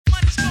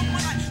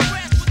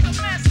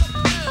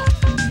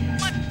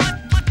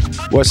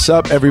What's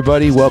up,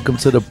 everybody? Welcome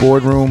to the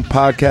Boardroom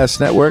Podcast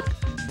Network.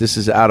 This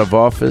is Out of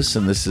Office,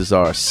 and this is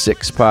our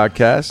sixth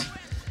podcast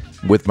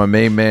with my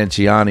main man,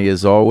 Gianni,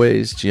 as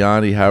always.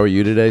 Gianni, how are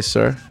you today,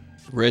 sir?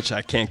 Rich,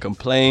 I can't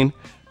complain.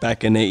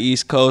 Back in the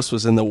East Coast,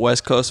 was in the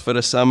West Coast for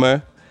the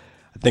summer.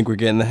 I think we're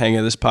getting the hang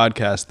of this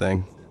podcast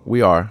thing.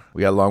 We are.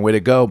 We got a long way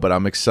to go, but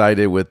I'm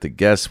excited with the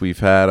guests we've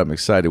had. I'm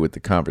excited with the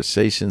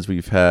conversations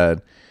we've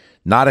had.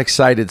 Not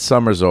excited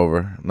summer's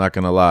over, I'm not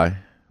going to lie.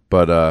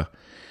 But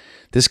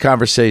this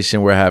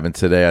conversation we're having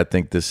today, I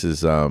think this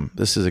is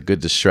a good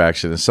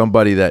distraction. And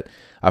somebody that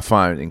I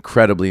find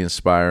incredibly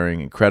inspiring,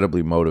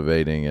 incredibly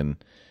motivating.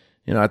 And,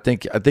 you know, I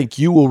think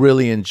you will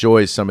really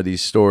enjoy some of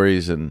these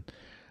stories. And,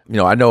 you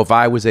know, I know if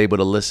I was able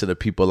to listen to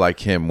people like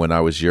him when I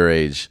was your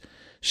age,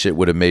 shit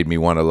would have made me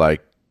want to,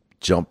 like,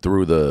 jump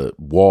through the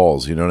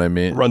walls, you know what I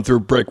mean? Run through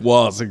brick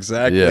walls,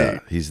 exactly. Yeah,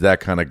 he's that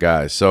kind of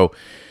guy. So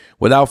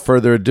without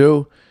further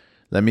ado,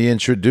 let me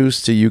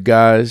introduce to you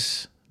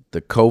guys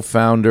the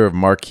co-founder of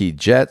Marquis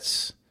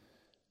Jets,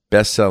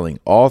 best-selling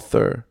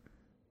author,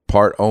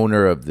 part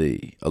owner of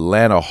the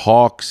Atlanta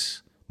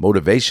Hawks,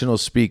 motivational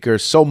speaker,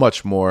 so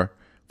much more,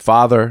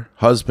 father,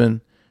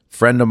 husband,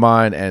 friend of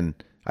mine, and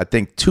I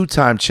think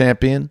two-time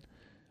champion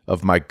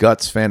of my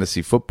Guts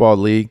Fantasy Football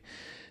League,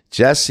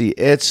 Jesse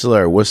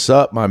Itzler. What's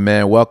up, my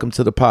man? Welcome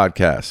to the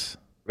podcast.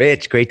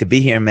 Rich, great to be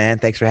here, man.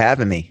 Thanks for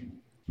having me.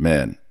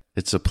 Man,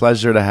 it's a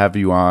pleasure to have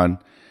you on.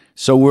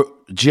 So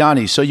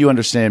Gianni, so you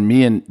understand,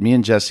 me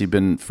and Jesse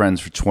been friends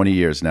for 20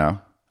 years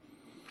now.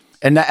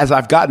 And as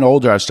I've gotten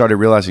older, I've started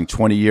realizing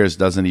 20 years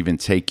doesn't even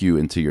take you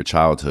into your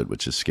childhood,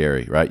 which is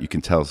scary, right? You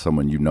can tell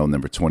someone you've known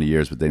them for 20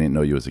 years, but they didn't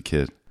know you as a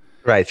kid.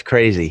 Right, it's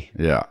crazy.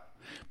 Yeah.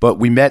 But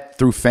we met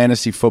through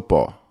fantasy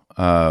football.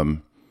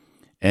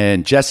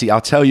 And Jesse,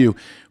 I'll tell you,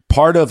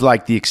 part of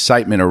like the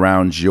excitement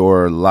around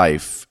your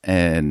life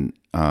and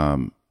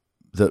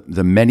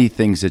the many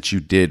things that you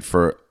did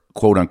for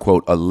quote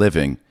unquote a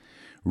living,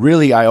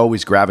 really, I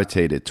always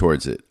gravitated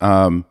towards it.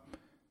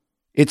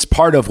 It's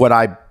part of what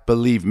I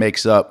believe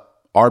makes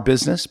up our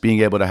business, being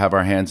able to have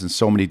our hands in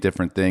so many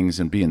different things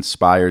and be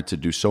inspired to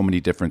do so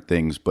many different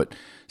things, but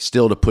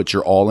still to put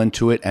your all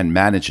into it and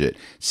manage it.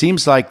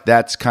 Seems like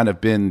that's kind of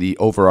been the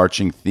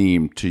overarching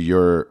theme to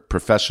your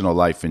professional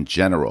life in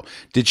general.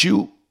 Did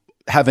you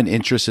have an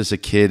interest as a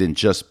kid in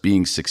just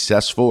being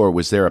successful, or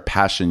was there a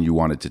passion you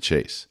wanted to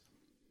chase?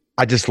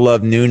 I just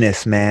love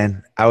newness,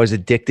 man. I was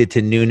addicted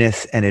to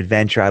newness and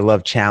adventure. I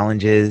love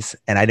challenges,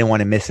 and I didn't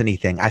want to miss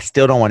anything. I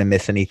still don't want to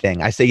miss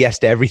anything. I say yes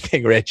to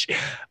everything, Rich.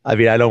 I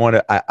mean, I don't want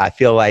to. I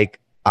feel like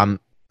I'm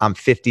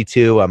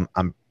 52.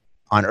 I'm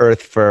on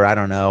Earth for, I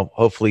don't know,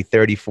 hopefully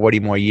 30, 40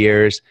 more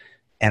years,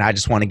 and I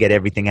just want to get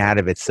everything out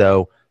of it.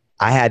 So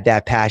I had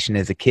that passion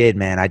as a kid,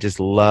 man. I just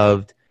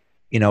loved,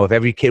 you know, if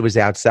every kid was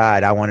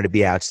outside, I wanted to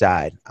be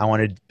outside. I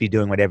wanted to be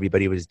doing what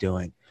everybody was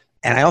doing,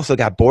 and I also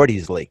got bored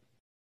easily.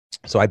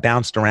 So I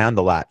bounced around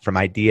a lot from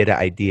idea to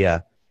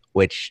idea,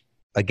 which,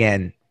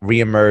 again,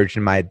 reemerged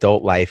in my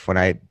adult life when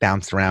I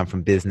bounced around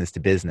from business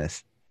to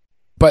business.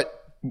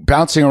 But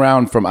bouncing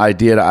around from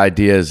idea to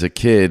idea as a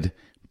kid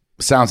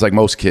sounds like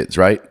most kids,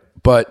 right?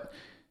 But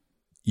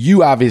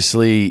you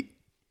obviously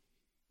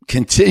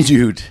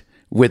continued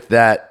with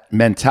that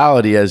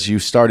mentality as you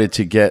started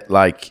to get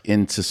like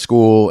into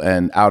school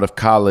and out of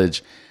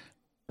college.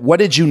 What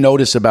did you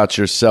notice about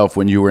yourself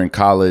when you were in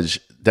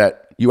college that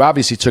you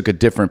obviously took a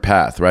different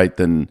path, right,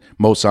 than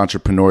most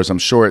entrepreneurs? I'm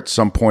sure at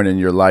some point in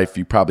your life,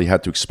 you probably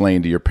had to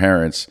explain to your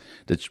parents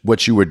that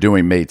what you were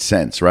doing made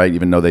sense, right?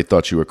 Even though they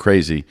thought you were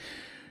crazy.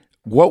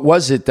 What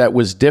was it that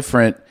was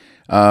different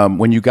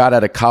when you got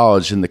out of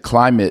college and the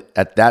climate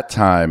at that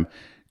time,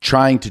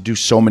 trying to do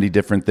so many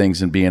different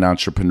things and be an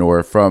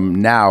entrepreneur from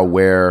now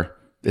where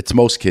it's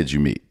most kids you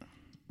meet?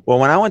 Well,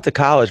 when I went to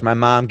college, my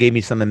mom gave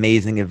me some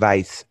amazing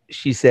advice.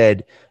 She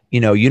said, you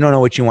know, you don't know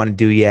what you want to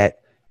do yet.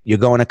 You're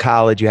going to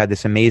college, you have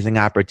this amazing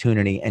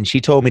opportunity. And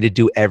she told me to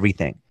do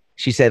everything.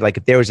 She said, like,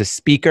 if there was a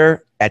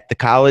speaker at the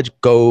college,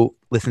 go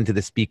listen to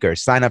the speaker.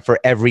 Sign up for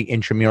every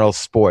intramural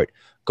sport.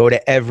 Go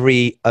to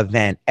every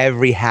event,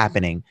 every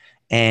happening.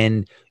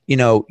 And, you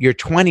know, your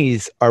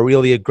 20s are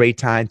really a great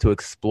time to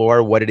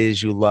explore what it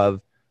is you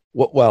love.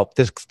 To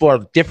explore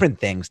different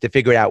things, to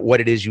figure out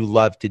what it is you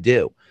love to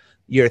do.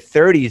 Your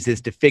 30s is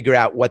to figure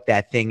out what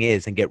that thing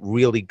is and get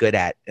really good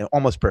at and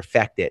almost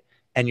perfect it.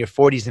 And your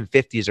 40s and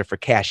 50s are for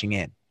cashing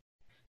in.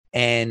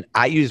 And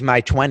I used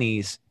my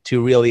 20s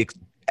to really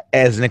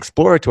as an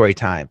exploratory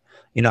time.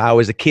 You know, I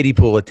was a kiddie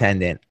pool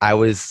attendant. I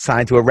was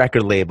signed to a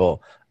record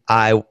label.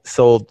 I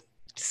sold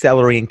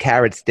celery and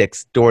carrot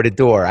sticks door to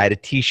door. I had a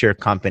t-shirt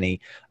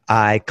company.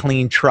 I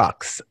cleaned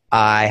trucks.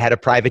 I had a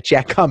private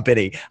jet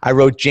company. I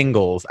wrote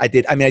jingles. I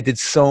did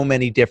so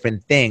many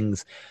different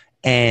things.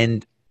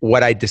 And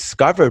what I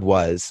discovered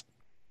was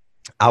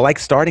I like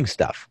starting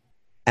stuff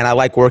and I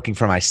like working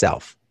for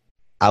myself.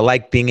 I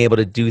like being able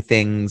to do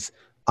things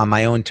on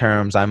my own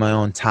terms, on my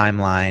own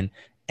timeline.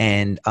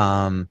 And,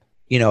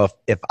 you know,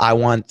 if I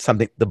want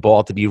the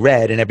ball to be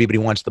red and everybody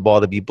wants the ball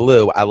to be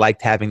blue, I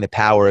liked having the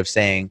power of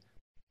saying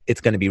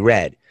it's going to be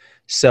red.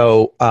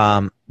 So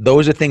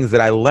those are things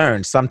that I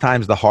learned,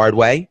 sometimes the hard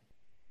way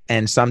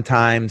and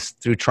sometimes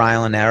through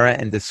trial and error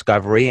and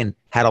discovery, and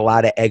had a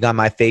lot of egg on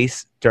my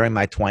face during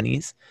my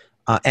 20s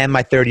and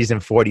my 30s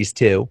and 40s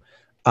too.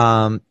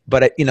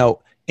 But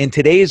in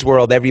today's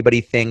world,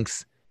 everybody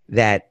thinks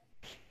that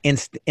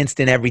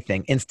instant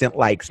everything, instant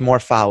likes, more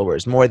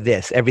followers, more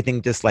this,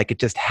 everything just like it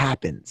just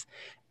happens.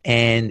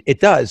 And it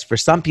does. For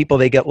some people,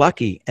 they get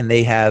lucky and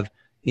they have,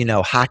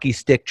 hockey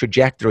stick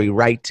trajectory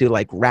right to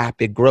like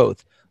rapid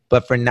growth.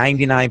 But for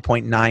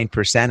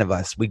 99.9% of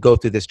us, we go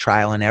through this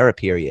trial and error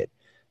period.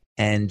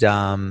 And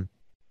that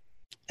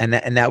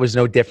was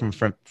no different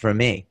for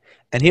me.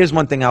 And here's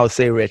one thing I will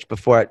say, Rich,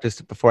 before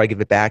I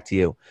give it back to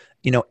you.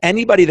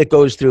 Anybody that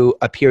goes through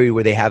a period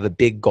where they have a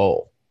big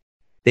goal,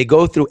 they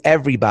go through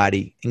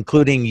everybody,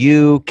 including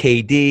you,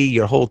 KD,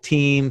 your whole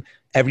team,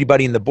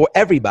 everybody in the board,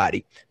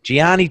 everybody,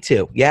 Gianni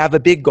too. You have a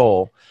big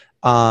goal.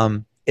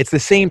 It's the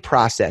same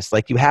process.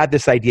 Like you have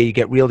this idea, you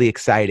get really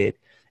excited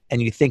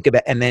and you think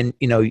about, and then,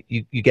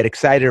 you get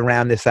excited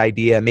around this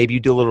idea. Maybe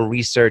you do a little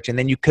research and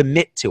then you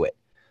commit to it.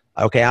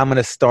 Okay. I'm going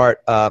to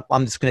start,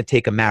 I'm just going to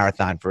take a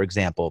marathon, for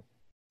example,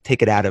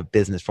 take it out of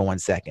business for 1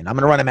 second. I'm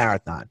going to run a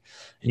marathon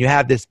and you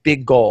have this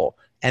big goal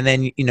and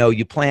then,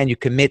 you plan, you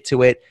commit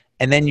to it.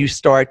 And then you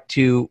start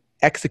to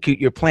execute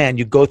your plan.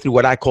 You go through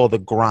what I call the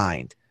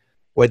grind,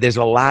 where there's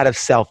a lot of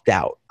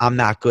self-doubt. I'm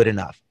not good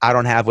enough. I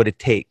don't have what it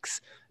takes.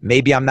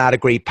 Maybe I'm not a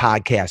great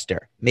podcaster.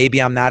 Maybe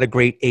I'm not a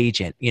great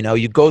agent.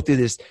 You go through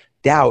this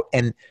doubt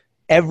and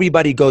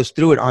everybody goes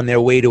through it on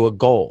their way to a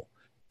goal.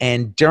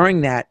 And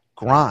during that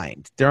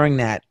grind, during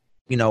that,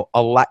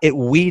 a lot, it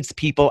weeds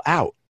people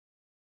out.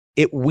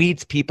 It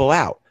weeds people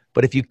out.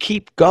 But if you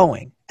keep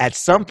going, at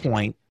some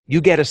point, you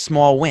get a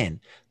small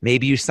win.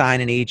 Maybe you sign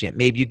an agent.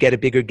 Maybe you get a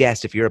bigger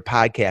guest if you're a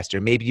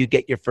podcaster. Maybe you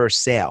get your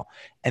first sale.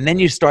 And then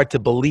you start to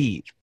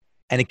believe,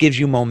 and it gives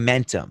you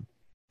momentum.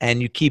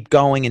 And you keep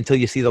going until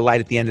you see the light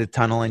at the end of the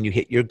tunnel and you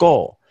hit your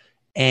goal.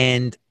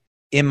 And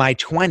in my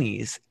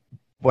 20s,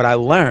 what I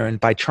learned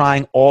by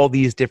trying all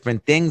these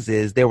different things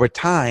is there were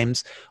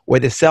times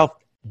where the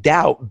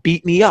self-doubt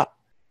beat me up.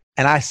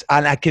 And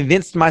I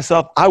convinced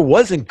myself I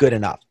wasn't good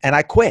enough, and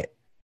I quit.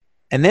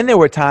 And then there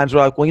were times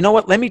where I'm like, well, you know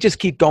what? Let me just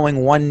keep going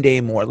one day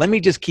more. Let me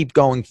just keep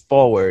going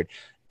forward.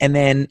 And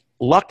then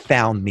luck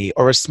found me,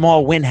 or a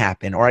small win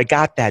happened, or I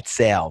got that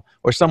sale,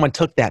 or someone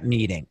took that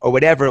meeting, or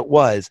whatever it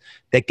was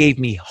that gave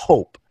me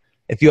hope.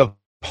 If you have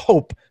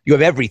hope, you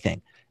have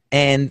everything.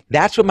 And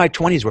that's what my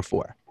 20s were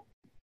for.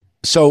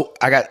 So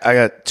I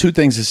got two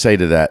things to say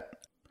to that.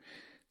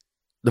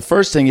 The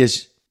first thing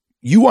is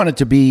you wanted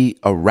to be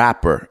a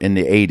rapper in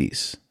the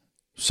 80s.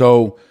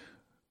 So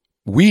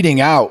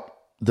weeding out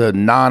the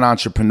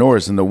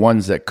non-entrepreneurs and the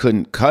ones that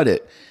couldn't cut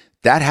it,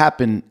 that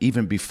happened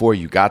even before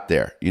you got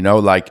there.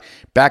 Like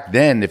back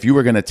then, if you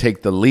were going to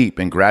take the leap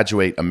and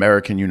graduate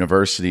American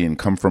University and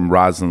come from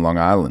Roslyn, Long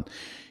Island,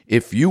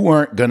 if you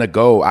weren't going to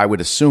go, I would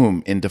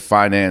assume, into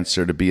finance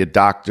or to be a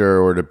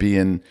doctor or to be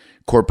in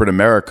corporate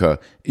America,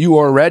 you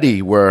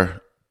already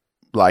were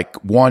like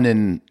one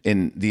in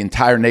the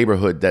entire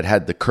neighborhood that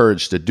had the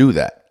courage to do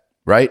that.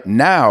 Right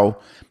now,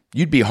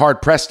 you'd be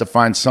hard pressed to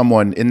find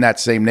someone in that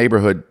same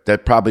neighborhood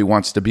that probably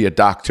wants to be a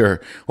doctor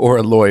or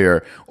a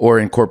lawyer or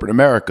in corporate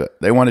America.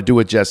 They want to do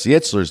what Jesse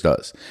Itzler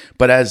does.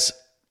 But as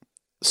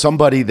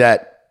somebody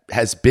that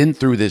has been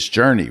through this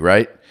journey,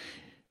 right?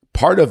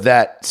 Part of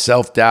that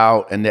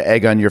self-doubt and the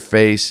egg on your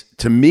face,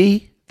 to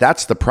me,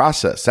 that's the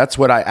process. That's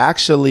what I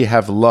actually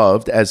have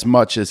loved as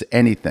much as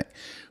anything.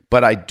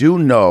 But I do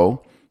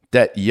know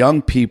that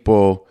young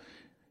people,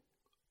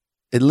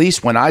 at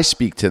least when I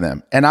speak to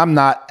them, and I'm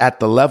not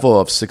at the level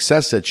of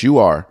success that you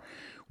are,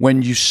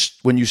 when you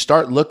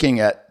start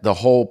looking at the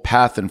whole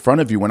path in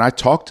front of you, when I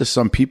talk to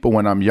some people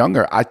when I'm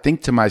younger, I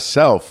think to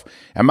myself,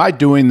 am I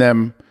doing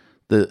them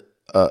the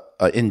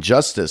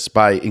injustice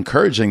by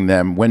encouraging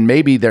them when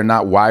maybe they're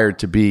not wired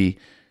to be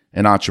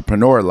an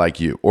entrepreneur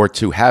like you or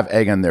to have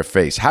egg on their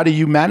face? How do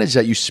you manage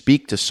that? You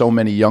speak to so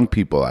many young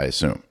people, I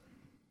assume.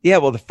 Yeah,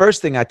 well, the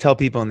first thing I tell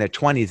people in their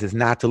 20s is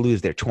not to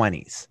lose their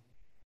 20s.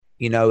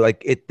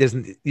 Like it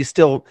doesn't, you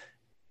still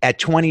at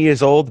 20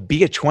 years old,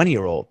 be a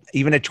 20-year-old,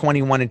 even at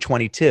 21 and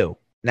 22.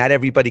 Not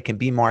everybody can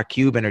be Mark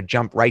Cuban or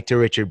jump right to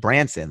Richard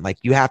Branson. Like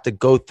you have to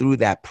go through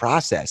that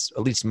process.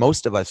 At least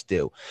most of us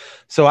do.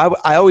 So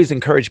I always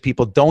encourage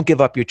people, don't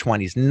give up your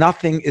 20s.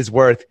 Nothing is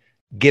worth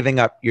giving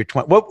up your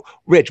 20s. Well,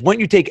 Rich,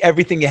 wouldn't you take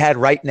everything you had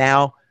right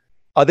now,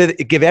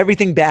 give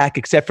everything back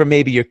except for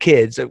maybe your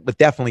kids, but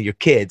definitely your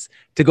kids,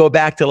 to go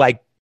back to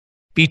like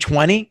be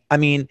 20? I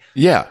mean,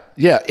 yeah.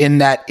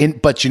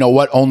 But you know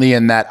what? Only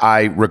in that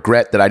I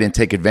regret that I didn't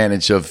take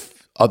advantage of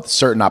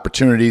certain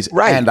opportunities.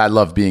 Right. And I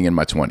love being in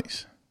my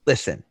 20s.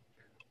 Listen,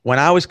 when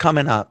I was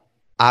coming up,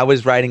 I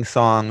was writing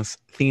songs,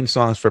 theme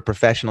songs for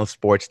professional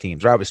sports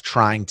teams, or I was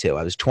trying to.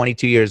 I was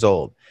 22 years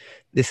old.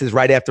 This is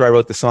right after I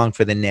wrote the song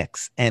for the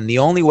Knicks. And the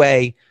only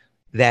way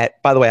that,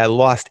 by the way, I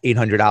lost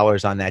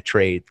 $800 on that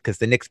trade because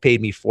the Knicks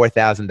paid me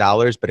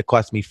 $4,000, but it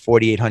cost me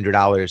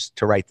 $4,800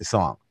 to write the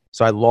song.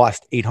 So I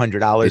lost $800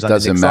 on the Knicks song. It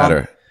doesn't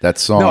matter. That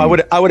song. No,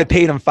 I would have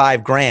paid him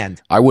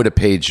 $5,000. I would have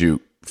paid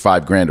you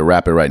 $5,000 to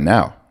rap it right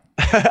now.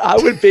 I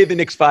would pay the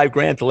Knicks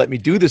 $5,000 to let me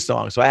do the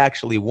song. So I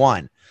actually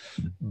won.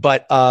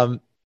 But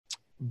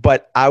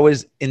I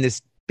was in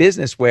this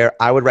business where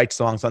I would write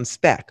songs on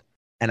spec,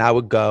 and I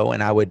would go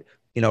and I would,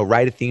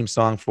 write a theme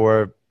song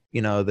for,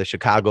 the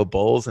Chicago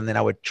Bulls. And then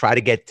I would try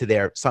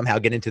to somehow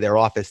get into their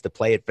office to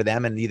play it for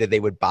them. And either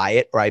they would buy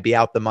it or I'd be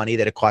out the money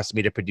that it cost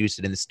me to produce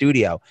it in the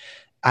studio.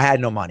 I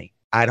had no money.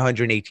 I had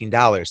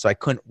 $118. So I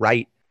couldn't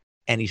write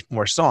any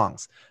more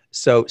songs.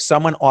 So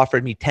someone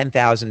offered me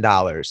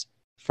 $10,000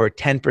 for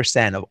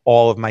 10% of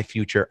all of my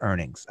future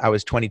earnings. I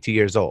was 22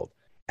 years old.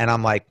 And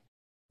I'm like,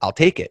 I'll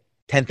take it.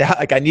 10,000.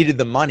 Like, I needed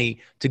the money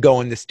to go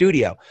in the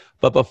studio.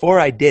 But before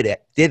I did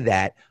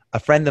that, a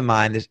friend of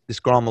mine, this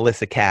girl,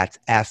 Melissa Katz,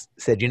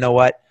 said, you know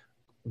what?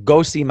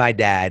 Go see my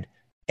dad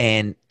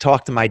and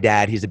talk to my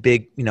dad. He's a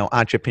big,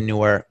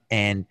 entrepreneur,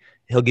 and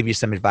he'll give you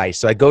some advice.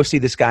 So I go see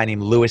this guy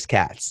named Louis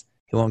Katz,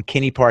 who owned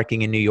Kinney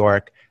Parking in New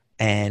York.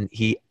 And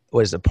he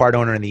was a part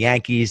owner in the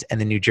Yankees and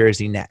the New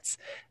Jersey Nets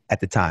at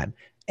the time.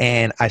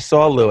 And I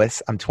saw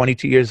Louis. I'm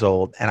 22 years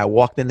old. And I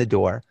walked in the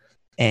door.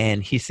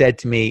 And he said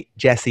to me,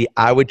 Jesse,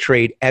 I would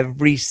trade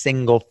every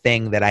single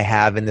thing that I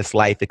have in this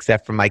life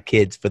except for my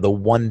kids for the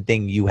one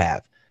thing you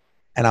have.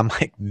 And I'm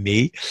like,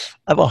 me?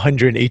 I have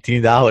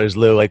 $118,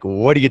 Lou. Like,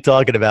 what are you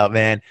talking about,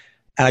 man?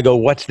 And I go,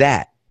 what's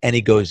that? And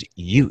he goes,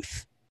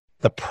 youth,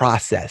 the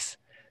process.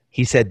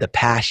 He said, the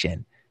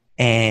passion.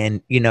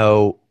 And,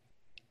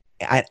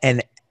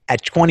 and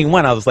at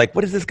 21, I was like,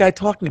 what is this guy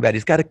talking about?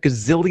 He's got $1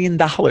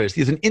 gazillion.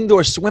 He has an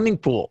indoor swimming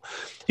pool.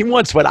 He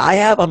wants what I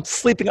have. I'm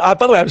sleeping. By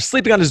the way, I was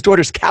sleeping on his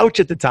daughter's couch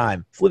at the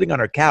time, sleeping on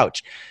her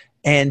couch.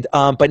 And,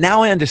 but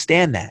now I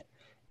understand that.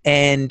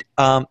 And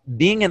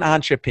being an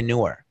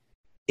entrepreneur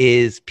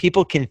is,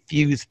 people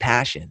confuse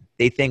passion.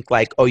 They think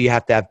like, oh, you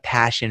have to have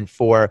passion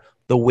for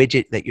the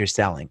widget that you're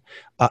selling.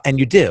 And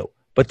you do.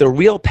 But the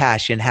real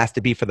passion has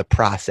to be for the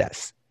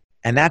process.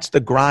 And that's the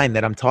grind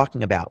that I'm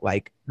talking about.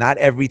 Like, not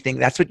everything,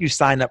 that's what you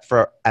sign up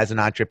for as an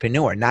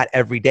entrepreneur. Not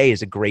every day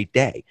is a great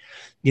day.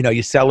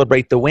 You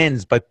celebrate the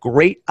wins, but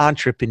great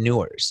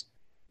entrepreneurs,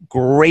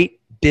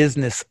 great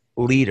business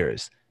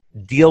leaders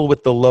deal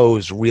with the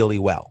lows really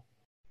well.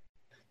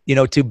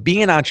 To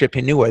be an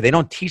entrepreneur, they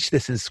don't teach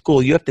this in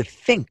school. You have to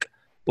think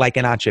like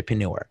an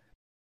entrepreneur.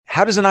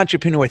 How does an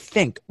entrepreneur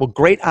think? Well,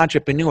 great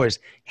entrepreneurs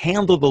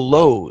handle the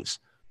lows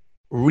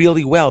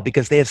really well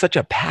because they have such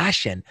a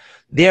passion.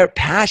 Their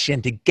passion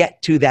to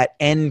get to that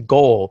end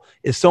goal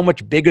is so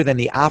much bigger than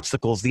the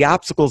obstacles. The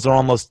obstacles are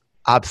almost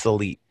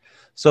obsolete.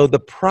 So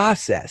the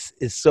process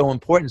is so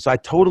important. So I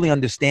totally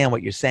understand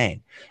what you're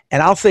saying.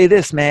 And I'll say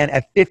this, man,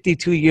 at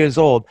 52 years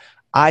old,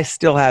 I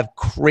still have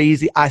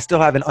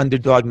an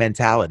underdog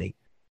mentality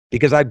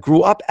because I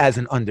grew up as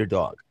an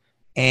underdog.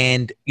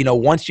 And,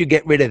 once you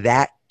get rid of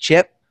that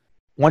chip,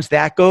 once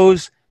that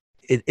goes,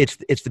 it's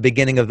the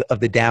beginning of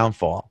the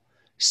downfall.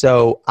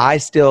 So I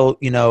still,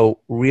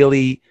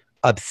 really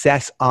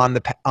obsess on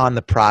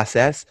the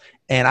process,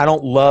 and I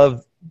don't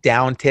love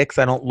down ticks.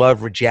 I don't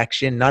love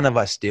rejection. None of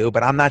us do,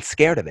 but I'm not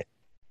scared of it.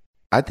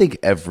 I think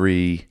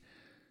every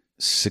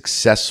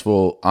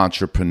successful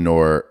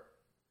entrepreneur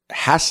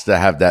has to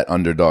have that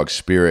underdog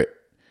spirit,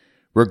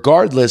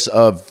 regardless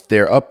of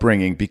their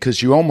upbringing,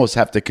 because you almost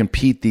have to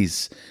create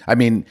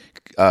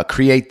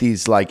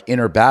these like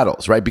inner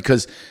battles, right?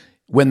 Because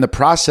when the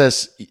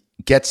process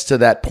gets to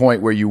that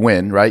point where you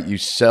win, right? You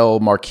sell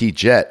Marquis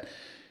Jet.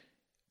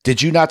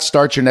 Did you not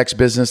start your next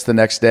business the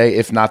next day,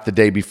 if not the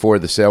day before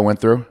the sale went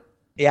through?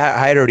 Yeah,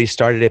 I had already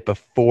started it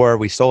before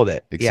we sold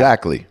it.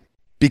 Exactly. Yeah.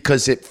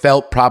 Because it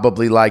felt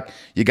probably like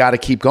you got to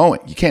keep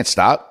going. You can't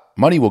stop.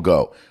 Money will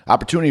go.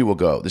 Opportunity will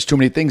go. There's too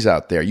many things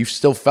out there. You've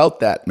still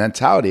felt that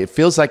mentality. It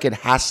feels like it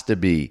has to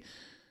be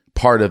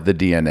part of the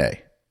DNA.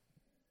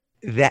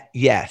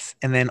 Yes.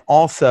 And then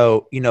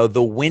also,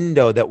 the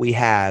window that we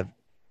have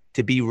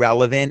to be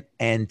relevant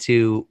and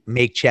to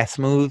make chess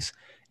moves,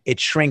 it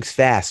shrinks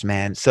fast,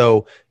 man.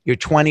 So your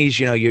 20s,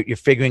 you're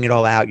figuring it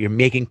all out. You're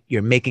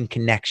making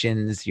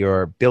connections.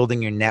 You're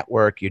building your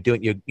network.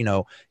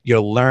 You're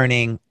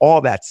learning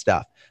all that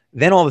stuff.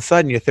 Then all of a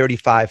sudden you're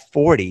 35,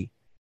 40.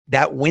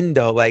 That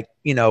window,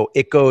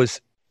 it goes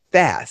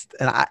fast.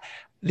 And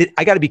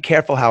I got to be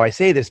careful how I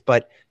say this,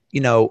 but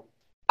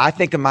I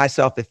think of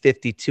myself at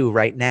 52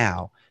 right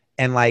now,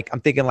 and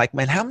I'm thinking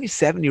man, how many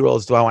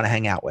 70-year-olds do I want to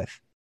hang out with?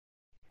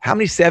 How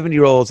many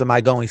 70-year-olds am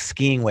I going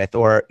skiing with?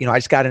 Or, I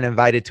just got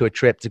invited to a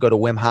trip to go to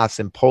Wim Hof's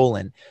in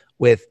Poland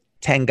with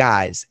 10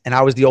 guys, and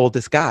I was the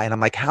oldest guy. And I'm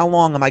like, how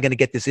long am I going to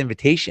get this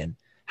invitation?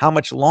 How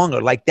much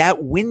longer?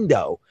 That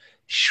window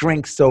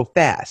shrinks so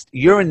fast.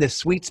 You're in the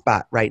sweet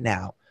spot right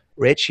now,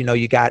 Rich.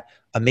 You got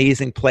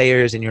amazing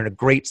players and you're in a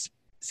great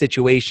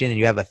situation and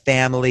you have a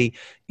family,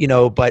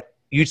 but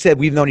you said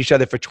we've known each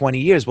other for 20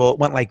 years. Well, it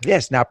went like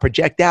this. Now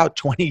project out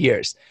 20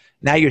 years.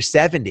 Now you're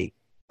 70.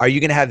 Are you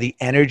going to have the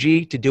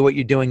energy to do what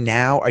you're doing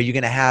now? Are you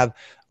going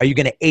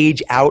to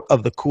age out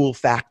of the cool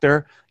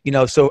factor?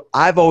 So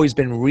I've always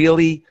been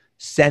really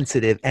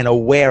sensitive and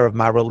aware of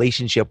my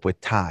relationship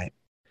with time.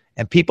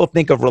 And people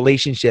think of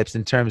relationships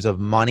in terms of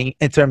money,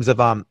 in terms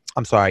of,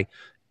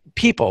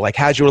 people, like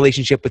how's your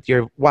relationship with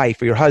your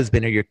wife or your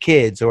husband or your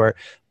kids,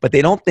 but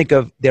they don't think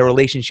of their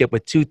relationship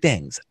with two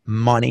things: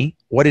 money.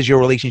 What is your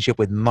relationship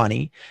with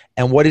money?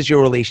 And what is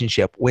your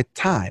relationship with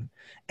time?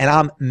 And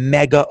I'm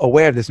mega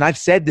aware of this. And I've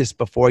said this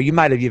before. You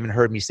might have even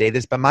heard me say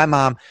this, but my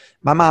mom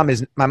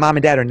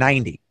and dad are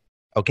 90.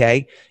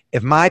 Okay.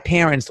 If my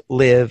parents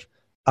live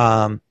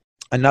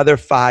another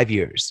 5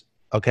 years,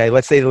 okay,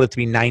 let's say they live to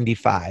be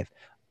 95.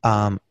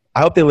 I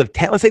hope they live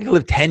 10. Let's say they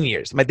live 10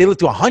 years. They live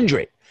to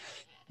 100.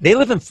 They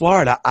live in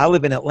Florida. I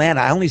live in Atlanta.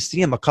 I only see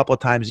them a couple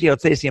of times a year.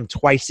 Let's say I see them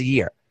twice a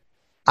year.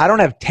 I don't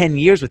have 10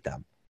 years with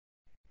them.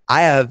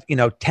 I have,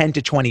 10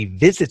 to 20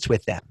 visits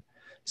with them.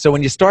 So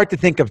when you start to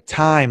think of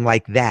time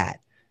like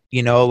that,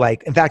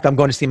 in fact, I'm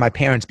going to see my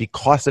parents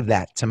because of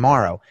that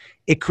tomorrow.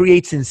 It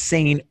creates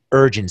insane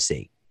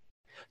urgency.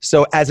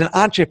 So as an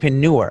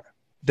entrepreneur,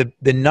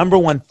 the number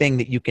one thing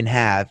that you can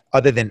have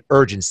other than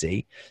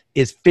urgency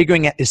is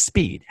figuring out is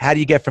speed. How do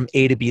you get from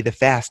A to B the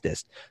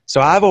fastest?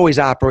 So I've always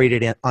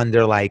operated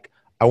under I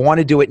want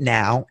to do it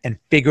now and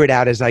figure it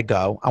out as I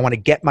go. I want to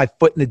get my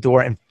foot in the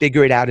door and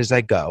figure it out as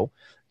I go,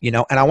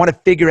 and I want to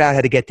figure out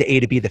how to get to A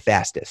to B the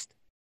fastest.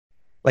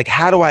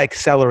 How do I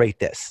accelerate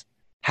this?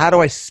 How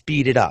do I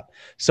speed it up?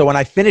 So when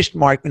I finished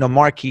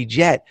Marquis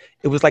Jet,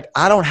 it was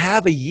I don't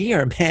have a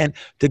year, man,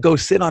 to go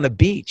sit on a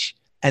beach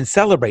and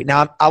celebrate.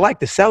 Now, I like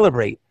to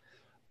celebrate,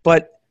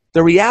 but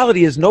the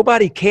reality is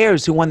nobody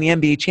cares who won the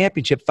NBA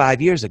championship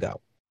 5 years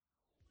ago.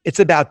 It's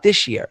about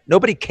this year.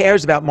 Nobody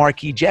cares about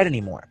Marquis Jet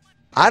anymore.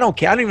 I don't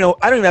care. I don't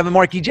even have a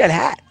Marquis Jet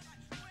hat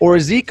or a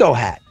Zico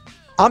hat.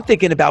 I'm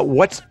thinking about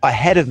what's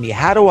ahead of me.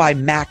 How do I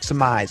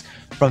maximize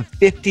from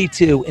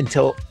 52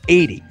 until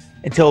 80,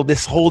 until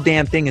this whole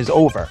damn thing is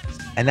over?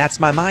 And that's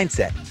my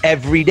mindset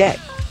every day.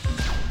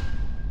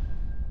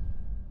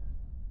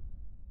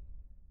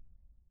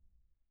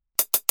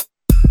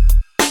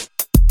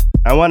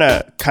 I want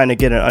to kind of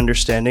get an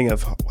understanding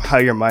of how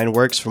your mind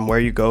works from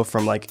where you go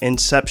from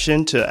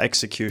inception to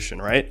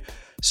execution, right?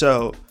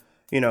 So,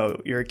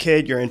 you're a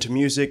kid, you're into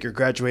music, you're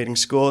graduating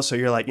school. So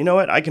you're like, you know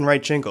what? I can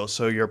write jingles.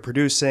 So you're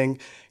producing,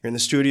 you're in the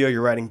studio,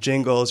 you're writing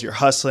jingles, you're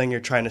hustling,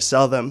 you're trying to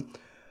sell them.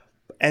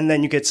 And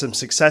then you get some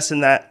success in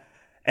that.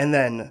 And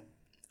then,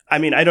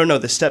 I don't know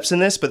the steps in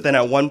this, but then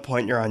at one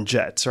point you're on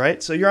jets,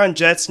 right? So you're on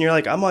jets and you're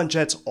like, I'm on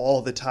jets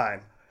all the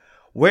time.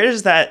 Where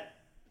does that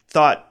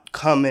thought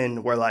come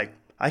in where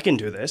I can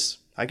do this.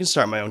 I can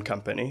start my own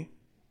company.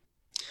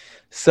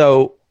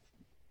 So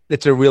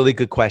that's a really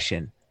good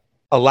question.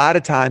 A lot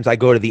of times I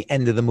go to the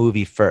end of the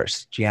movie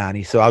first,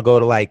 Gianni. So I'll go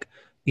to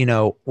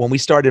when we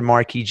started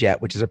Marquis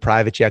Jet, which is a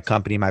private jet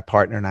company my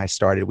partner and I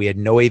started, we had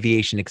no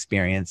aviation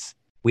experience,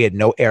 we had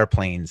no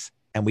airplanes,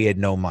 and we had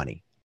no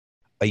money.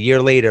 A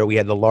year later, we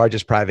had the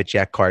largest private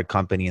jet card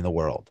company in the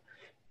world.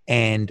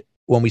 And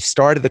when we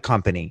started the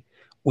company,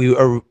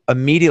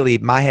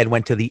 my head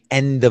went to the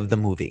end of the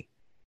movie.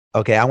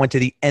 Okay, I went to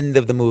the end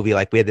of the movie.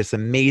 We had this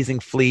amazing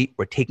fleet.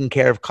 We're taking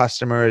care of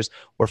customers.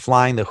 We're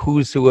flying the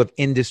who's who of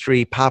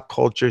industry, pop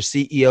culture,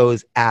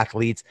 CEOs,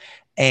 athletes.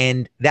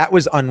 And that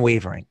was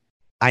unwavering.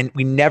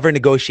 We never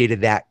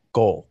negotiated that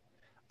goal.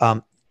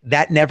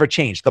 That never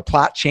changed. The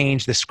plot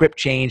changed. The script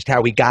changed,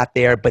 how we got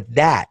there. But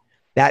that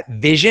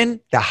vision,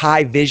 the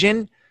high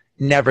vision,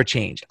 never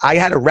changed. I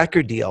had a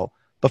record deal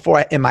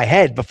in my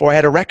head before I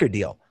had a record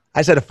deal. I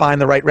just had to find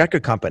the right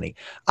record company.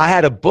 I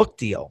had a book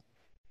deal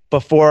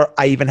before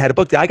I even had a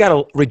book deal. I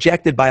got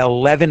rejected by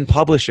 11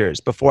 publishers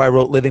before I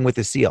wrote Living with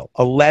a Seal.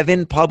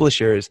 11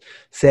 publishers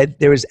said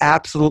there is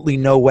absolutely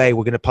no way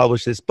we're going to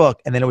publish this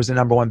book. And then it was the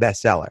 #1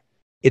 bestseller.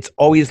 It's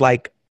always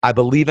I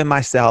believe in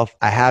myself.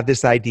 I have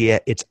this idea.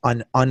 It's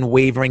an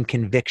unwavering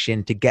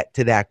conviction to get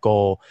to that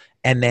goal.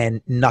 And then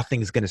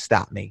nothing's going to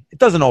stop me. It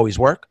doesn't always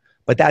work,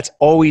 but that's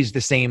always the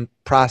same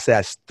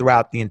process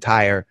throughout the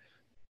entire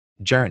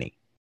journey.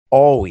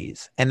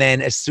 Always. And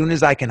then as soon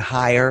as I can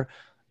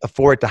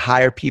afford to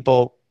hire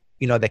people,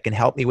 that can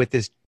help me with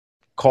this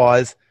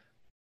cause,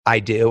 I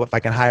do. If I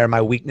can hire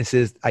my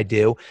weaknesses, I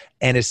do.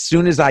 And as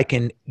soon as I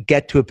can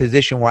get to a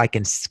position where I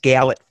can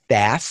scale it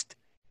fast,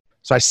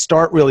 so I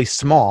start really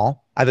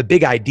small. I have a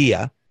big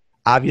idea.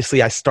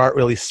 Obviously, I start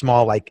really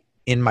small,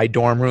 in my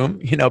dorm room,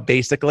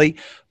 basically.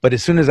 But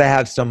as soon as I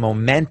have some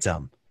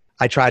momentum,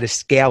 I try to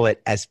scale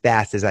it as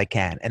fast as I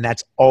can. And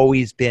that's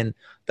always been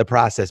the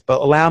process. But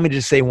allow me to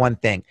just say one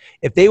thing.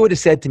 If they would have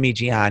said to me,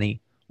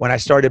 Gianni, when I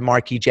started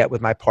Marquis Jet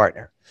with my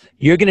partner,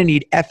 you're going to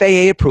need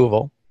FAA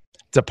approval,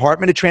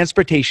 Department of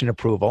Transportation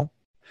approval.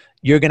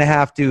 You're going to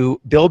have to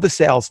build a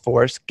sales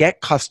force,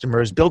 get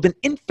customers, build an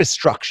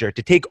infrastructure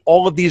to take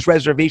all of these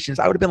reservations.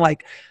 I would have been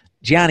like,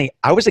 Gianni,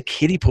 I was a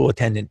kiddie pool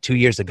attendant 2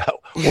 years ago.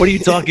 What are you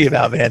talking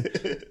about, man?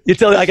 You're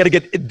telling me I got to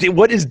get,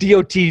 what does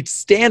DOT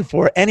stand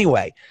for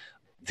anyway?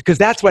 Because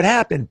that's what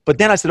happened. But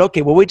then I said,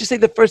 okay, well, what'd you say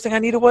the first thing I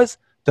needed was?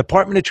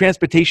 Department of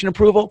Transportation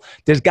approval.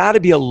 There's got to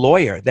be a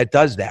lawyer that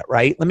does that,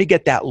 right? Let me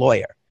get that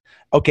lawyer.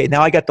 Okay,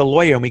 now I got the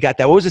lawyer and we got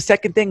that. What was the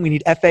second thing? We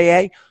need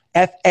FAA.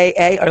 All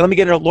right, let me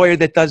get a lawyer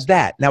that does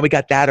that. Now we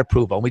got that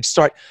approval. And we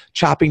start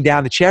chopping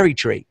down the cherry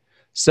tree.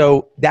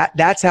 So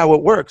that's how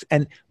it works.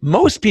 And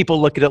most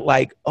people look at it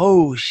like,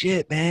 oh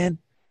shit, man,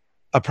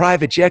 a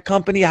private jet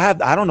company. I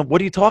don't know.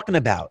 What are you talking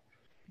about?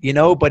 You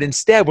know, but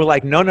instead we're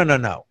like,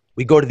 no.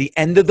 We go to the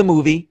end of the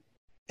movie.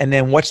 And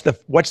then what's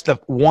the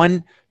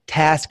one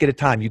task at a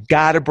time? You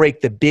got to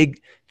break the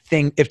big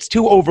thing. If it's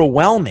too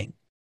overwhelming,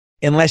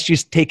 unless you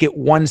take it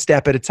one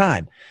step at a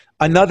time.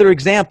 Another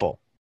example,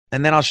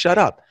 and then I'll shut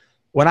up.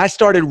 When I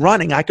started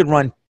running,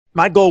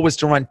 my goal was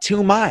to run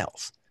 2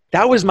 miles.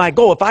 That was my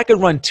goal. If I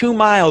could run 2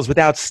 miles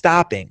without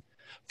stopping,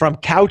 from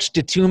couch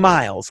to 2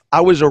 miles,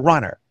 I was a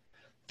runner.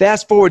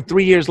 Fast forward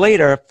 3 years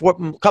later,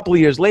 a couple of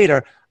years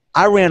later,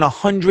 I ran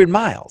 100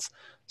 miles.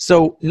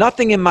 So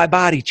nothing in my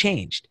body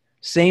changed.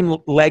 Same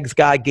legs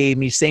God gave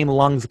me, same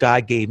lungs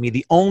God gave me.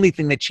 The only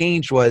thing that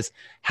changed was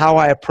how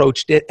I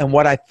approached it and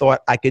what I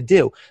thought I could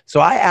do.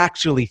 So I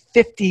actually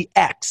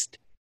 50x'd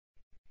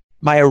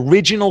my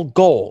original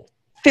goal,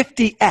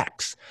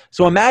 50x.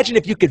 So imagine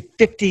if you could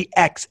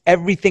 50x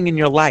everything in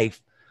your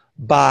life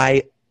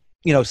by,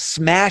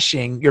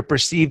 smashing your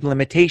perceived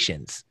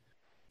limitations,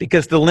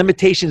 because the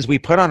limitations we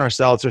put on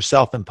ourselves are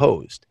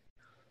self-imposed.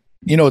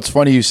 It's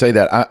funny you say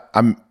that.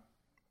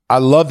 I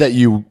love that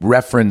you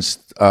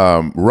referenced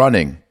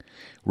running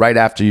right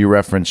after you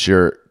referenced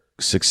your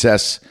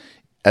success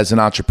as an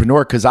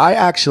entrepreneur, because I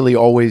actually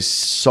always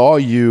saw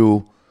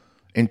you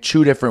in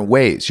two different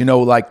ways.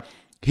 Like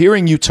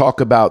hearing you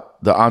talk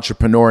about the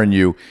entrepreneur in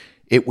you,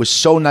 it was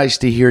so nice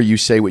to hear you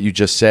say what you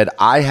just said.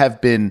 I have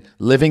been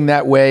living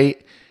that way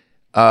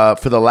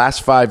for the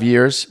last 5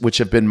 years, which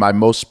have been my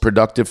most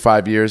productive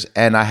 5 years,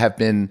 and I have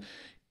been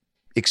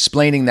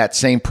explaining that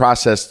same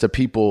process to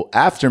people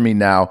after me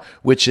now,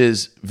 which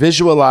is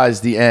visualize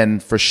the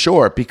end for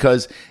sure.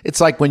 Because it's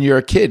like when you're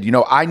a kid,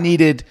 I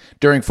needed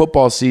during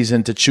football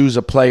season to choose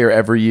a player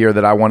every year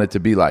that I wanted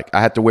to be like.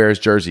 I had to wear his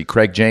jersey.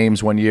 Craig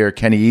James 1 year,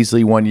 Kenny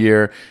Easley 1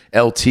 year,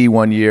 LT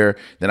 1 year.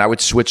 Then I would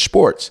switch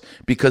sports,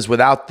 because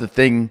without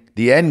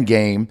the end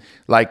game,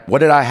 like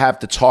what did I have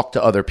to talk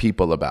to other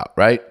people about,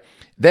 right?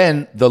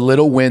 Then the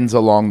little wins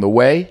along the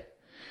way,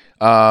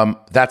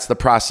 that's the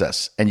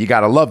process. And you got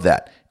to love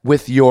that.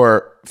 With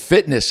your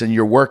fitness and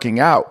your working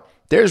out,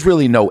 there's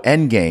really no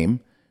end game,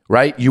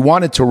 right? You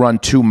wanted to run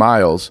 2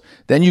 miles.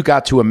 Then you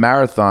got to a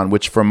marathon,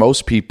 which for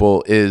most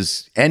people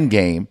is end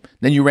game.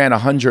 Then you ran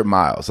 100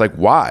 miles. Like,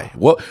 why?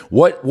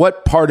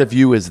 What part of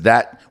you is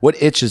that?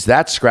 What itch is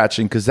that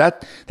scratching? Because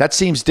that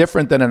seems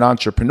different than an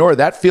entrepreneur.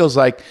 That feels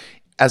like,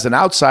 as an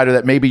outsider,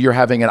 that maybe you're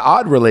having an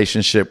odd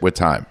relationship with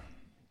time.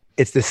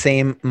 It's the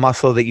same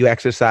muscle that you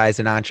exercise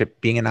in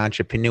being an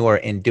entrepreneur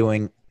and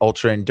doing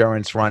ultra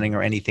endurance running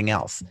or anything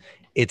else.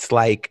 It's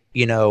like,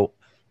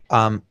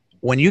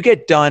 when you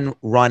get done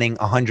running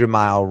a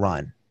 100-mile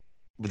run,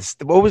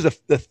 what was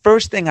the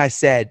first thing I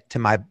said to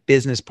my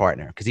business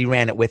partner? Because he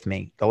ran it with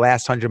me, the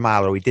last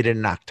 100-miler. We did it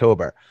in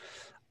October.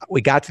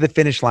 We got to the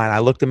finish line. I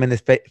looked him in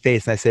the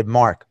face and I said,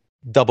 Mark,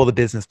 double the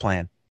business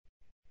plan.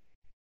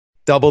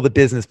 Double the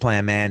business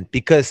plan, man.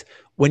 Because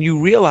when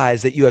you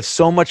realize that you have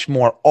so much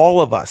more,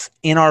 all of us,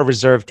 in our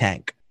reserve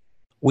tank,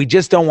 we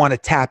just don't want to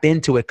tap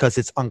into it because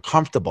it's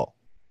uncomfortable.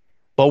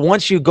 But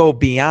once you go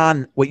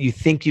beyond what you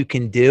think you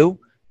can do,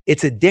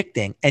 it's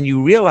addicting. And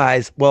you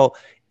realize, well,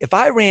 if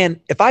I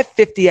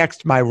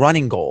 50x'd my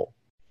running goal,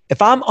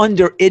 if I'm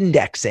under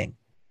indexing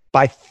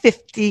by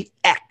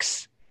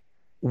 50x,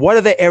 what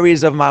are the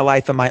areas of my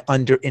life am I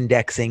under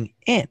indexing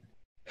in?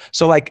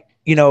 So like,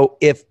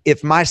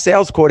 if my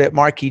sales quota at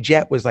Marquis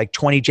Jet was like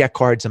 20 jet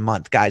cards a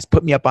month, guys,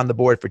 put me up on the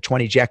board for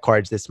 20 jet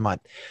cards this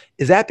month.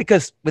 Is that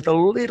because with a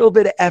little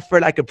bit of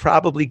effort, I could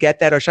probably get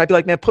that? Or should I be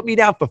like, man, put me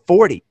down for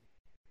 40.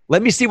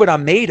 Let me see what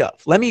I'm made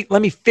of. Let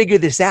me figure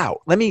this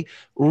out. Let me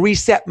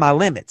reset my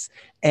limits.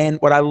 And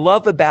what I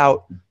love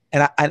about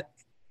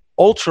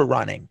ultra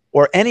running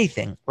or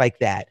anything like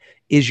that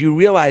is you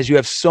realize you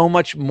have so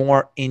much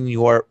more in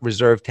your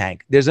reserve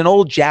tank. There's an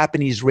old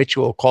Japanese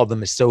ritual called the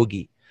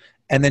misogi.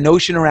 And the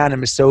notion around a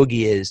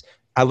misogi is,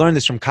 I learned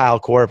this from Kyle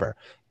Korver.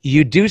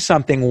 You do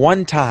something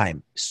one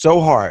time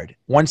so hard,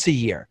 once a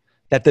year,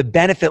 that the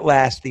benefit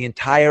lasts the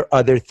entire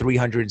other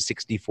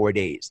 364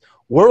 days.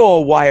 We're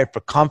all wired for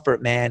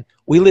comfort, man.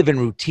 We live in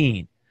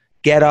routine.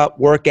 Get up,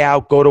 work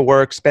out, go to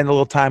work, spend a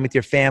little time with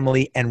your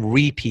family, and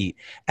repeat.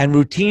 And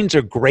routines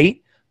are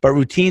great, but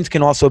routines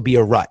can also be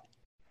a rut.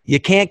 You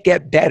can't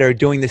get better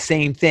doing the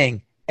same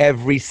thing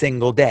every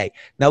single day.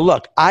 Now,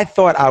 look, I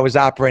thought I was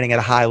operating at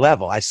a high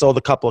level. I sold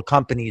a couple of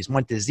companies,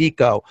 went to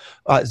Zico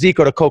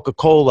to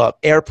Coca-Cola,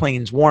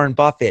 airplanes, Warren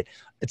Buffett.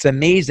 It's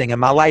amazing. And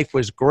my life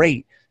was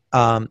great.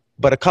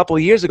 But a couple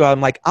of years ago,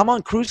 I'm like, I'm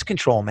on cruise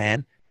control,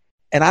 man.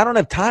 And I don't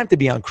have time to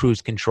be on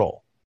cruise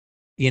control,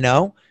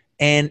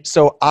 And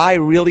so I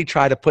really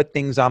try to put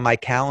things on my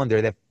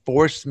calendar that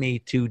force me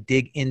to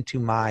dig into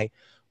my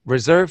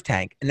reserve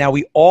tank. And now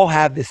we all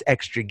have this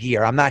extra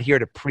gear. I'm not here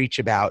to preach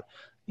about,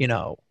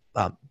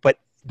 but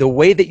the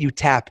way that you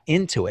tap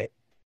into it,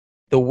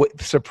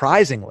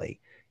 surprisingly,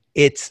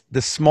 it's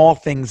the small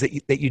things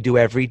that you do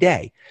every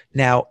day.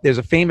 Now, there's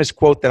a famous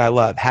quote that I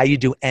love. How you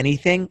do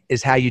anything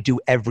is how you do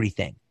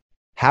everything.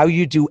 How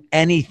you do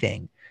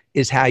anything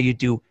is how you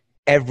do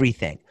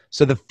everything.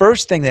 So the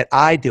first thing that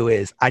I do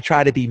is I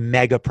try to be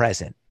mega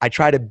present. I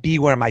try to be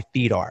where my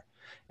feet are.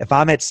 If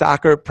I'm at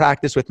soccer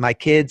practice with my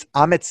kids,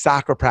 I'm at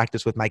soccer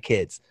practice with my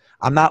kids.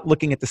 I'm not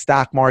looking at the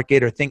stock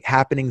market or think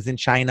happenings in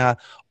China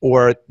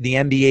or the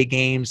NBA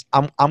games.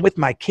 I'm with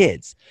my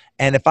kids.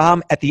 And if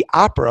I'm at the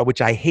opera,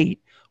 which I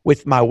hate,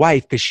 with my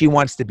wife because she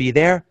wants to be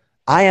there,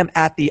 I am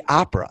at the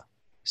opera.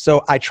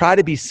 So I try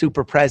to be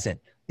super present.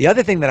 The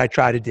other thing that I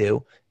try to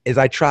do is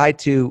I try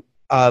to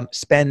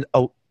spend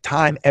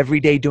time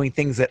every day doing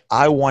things that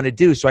I want to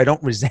do so I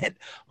don't resent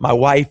my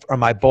wife or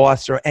my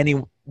boss or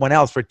anyone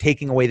else for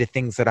taking away the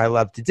things that I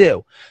love to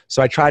do.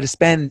 So I try to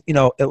spend,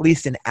 at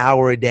least an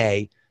hour a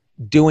day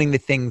doing the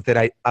things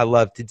that I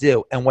love to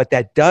do. And what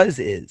that does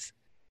is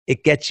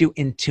it gets you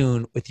in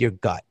tune with your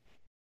gut.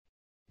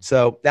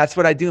 So that's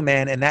what I do,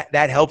 man. And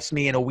that helps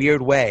me in a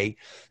weird way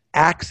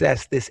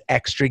access this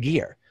extra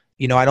gear.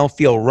 I don't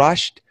feel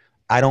rushed.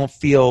 I don't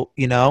feel,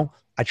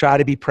 I try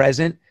to be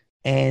present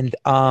and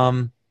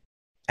I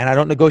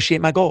don't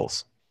negotiate my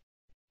goals.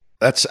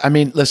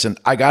 Listen,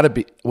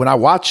 when I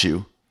watch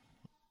you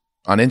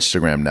on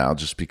Instagram now,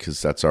 just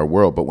because that's our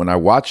world, but when I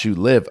watch you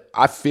live,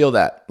 I feel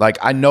that. Like,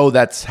 I know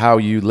that's how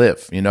you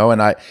live, and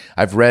I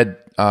read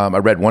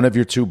one of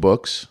your 2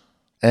 books,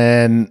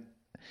 and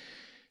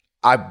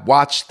I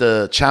watched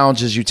the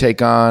challenges you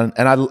take on,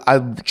 and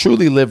I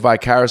truly live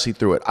vicariously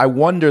through it. I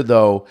wonder,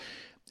 though,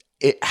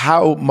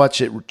 how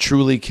much it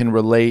truly can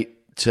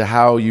relate to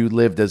how you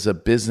lived as a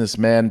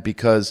businessman,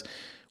 because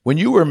when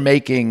you were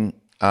making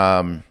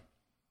Go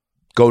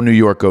New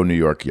York,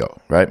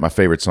 Yo, right? My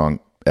favorite song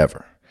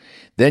ever.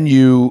 Then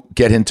you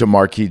get into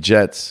Marquis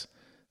Jets,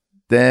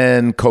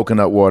 then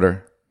Coconut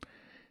Water,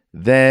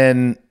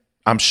 then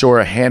I'm sure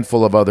a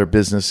handful of other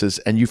businesses,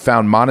 and you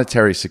found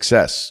monetary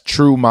success,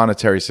 true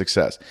monetary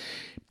success.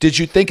 Did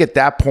you think at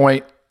that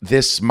point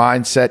this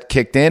mindset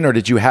kicked in, or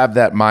did you have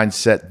that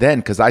mindset then?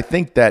 Because I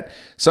think that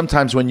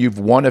sometimes when you've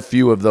won a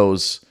few of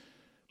those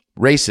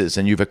races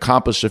and you've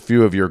accomplished a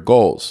few of your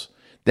goals,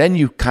 then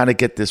you kind of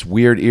get this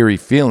weird, eerie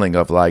feeling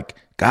of like,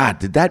 God,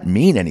 did that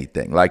mean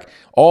anything? Like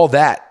all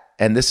that,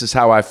 and this is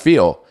how I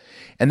feel.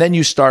 And then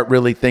you start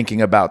really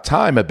thinking about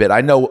time a bit.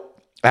 I know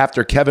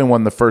after Kevin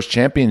won the first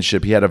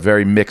championship, he had a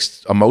very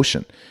mixed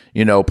emotion.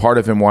 Part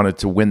of him wanted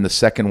to win the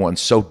second one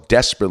so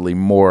desperately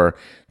more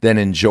than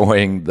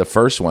enjoying the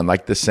first one,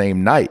 like the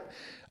same night.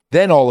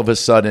 Then all of a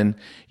sudden,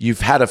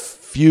 you've had a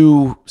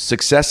few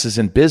successes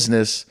in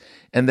business,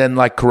 and then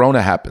like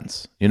Corona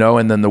happens,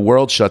 and then the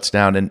world shuts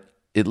down. And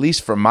at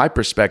least from my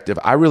perspective,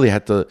 I really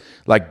had to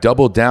like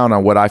double down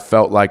on what I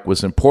felt like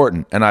was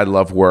important. And I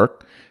love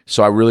work.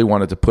 So I really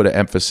wanted to put an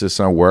emphasis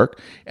on work,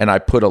 and I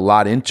put a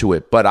lot into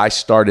it. But I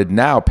started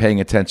now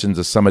paying attention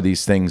to some of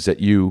these things that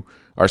you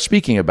are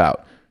speaking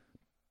about,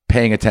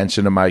 paying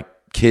attention to my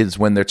kids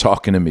when they're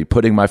talking to me,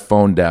 putting my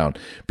phone down,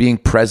 being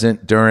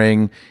present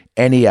during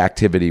any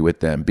activity with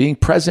them, being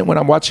present when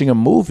I'm watching a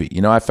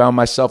movie. I found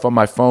myself on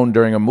my phone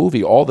during a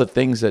movie, all the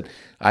things that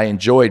I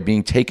enjoyed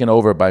being taken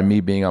over by me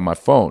being on my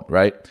phone,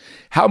 right?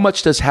 How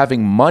much does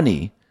having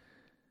money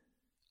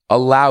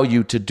allow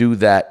you to do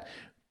that?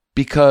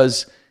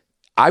 Because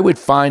I would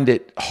find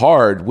it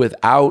hard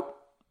without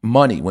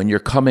money when you're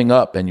coming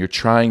up and you're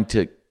trying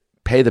to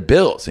pay the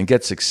bills and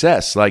get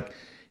success. Like,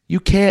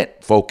 you can't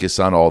focus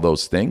on all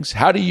those things.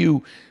 How do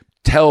you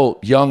tell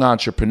young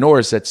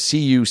entrepreneurs that see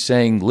you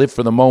saying live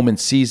for the moment,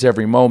 seize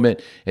every moment,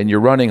 and you're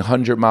running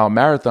 100-mile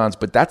marathons,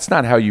 but that's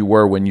not how you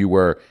were when you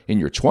were in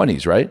your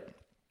 20s, right?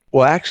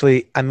 Well,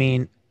 actually,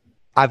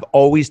 I've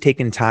always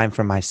taken time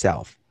for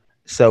myself.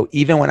 So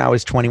even when I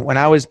was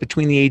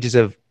between the ages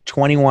of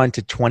 21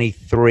 to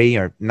 23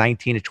 or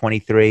 19 to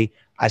 23,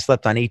 I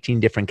slept on 18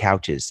 different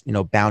couches,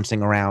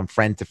 bouncing around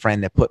friend to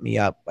friend that put me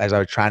up as I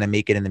was trying to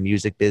make it in the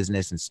music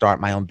business and start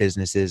my own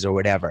businesses or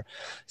whatever.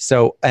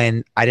 So,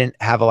 and I didn't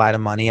have a lot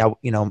of money.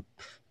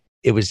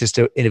 It was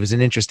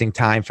an interesting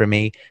time for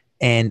me.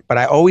 But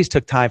I always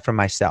took time for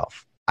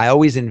myself. I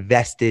always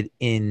invested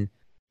in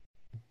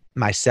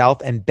myself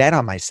and bet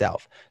on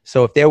myself.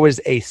 So if there was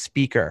a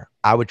speaker,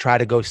 I would try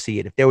to go see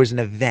it. If there was an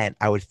event,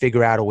 I would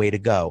figure out a way to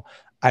go.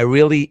 I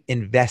really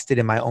invested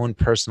in my own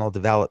personal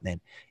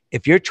development.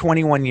 If you're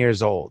 21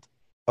 years old,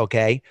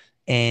 okay,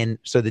 and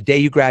so the day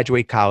you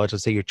graduate college,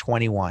 let's say you're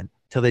 21,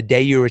 till the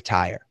day you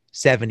retire,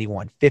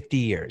 71, 50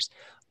 years,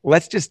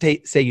 let's just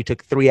say you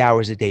took 3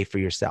 hours a day for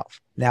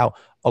yourself. Now,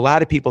 a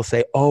lot of people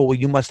say, oh, well,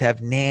 you must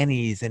have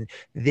nannies and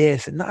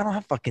this. And no, I don't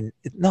have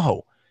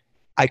no.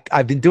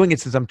 I've been doing it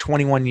since I'm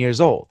 21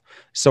 years old.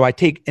 So and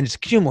it's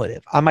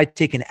cumulative. I might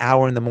take an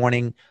hour in the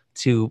morning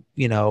to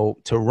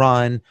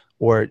run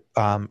or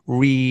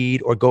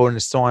read or go in the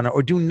sauna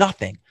or do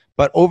nothing.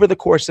 But over the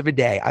course of a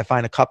day, I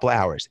find a couple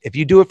hours. If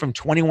you do it from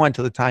 21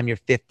 to the time you're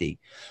 50,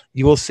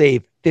 you will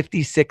save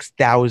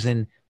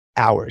 56,000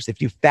 hours.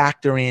 If you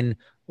factor in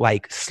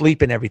like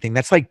sleep and everything,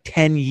 that's like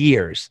 10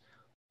 years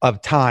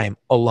of time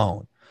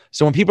alone.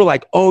 So when people are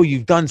like, oh,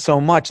 you've done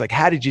so much, like,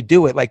 how did you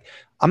do it? Like,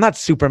 I'm not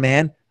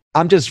Superman.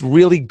 I'm just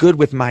really good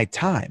with my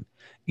time.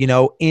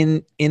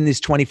 in these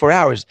 24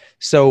 hours.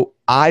 So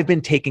I've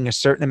been taking a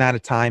certain amount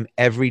of time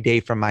every day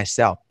for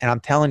myself. And I'm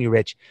telling you,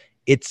 Rich,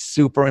 it's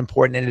super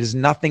important, and it has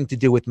nothing to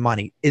do with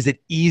money. Is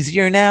it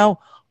easier now?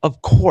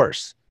 Of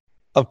course,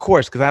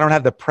 because I don't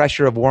have the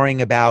pressure of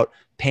worrying about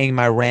paying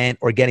my rent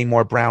or getting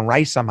more brown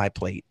rice on my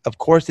plate. Of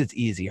course it's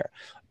easier,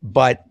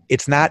 but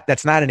that's not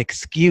an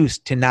excuse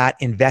to not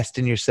invest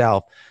in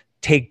yourself.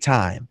 Take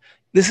time.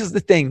 This is the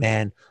thing,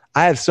 man.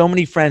 I have so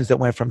many friends that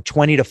went from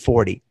 20 to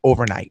 40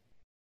 overnight.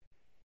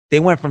 They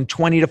went from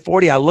 20 to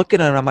 40. I look at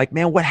them and I'm like,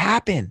 man, what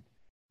happened?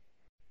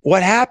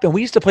 What happened?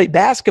 We used to play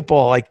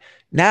basketball. Like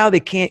now they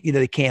can't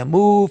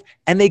move,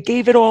 and they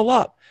gave it all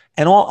up.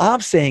 And all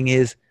I'm saying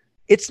is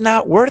it's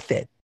not worth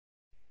it.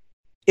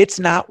 It's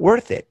not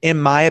worth it,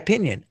 in my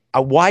opinion.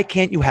 Why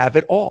can't you have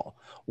it all?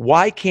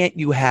 Why can't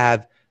you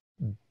have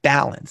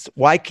balance?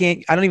 I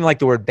don't even like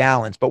the word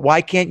balance, but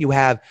why can't you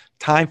have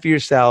time for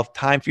yourself,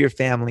 time for your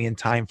family, and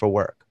time for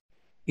work?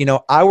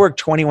 I worked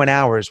 21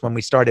 hours when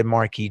we started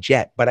Marquis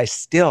Jet, but I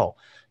still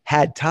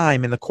had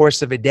time in the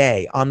course of a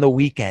day, on the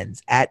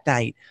weekends, at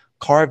night,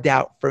 carved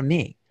out for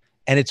me.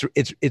 And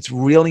it's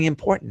really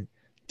important.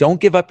 Don't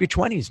give up your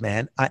 20s,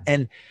 man.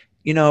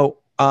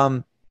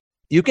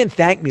 You can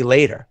thank me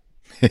later.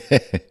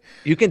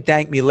 You can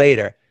thank me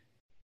later.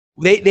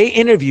 They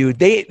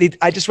interviewed,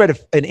 I just read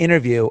an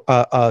interview,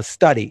 a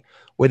study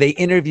where they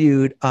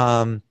interviewed,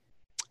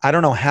 I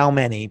don't know how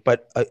many,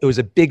 but it was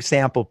a big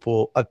sample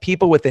pool of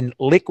people with a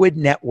liquid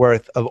net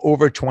worth of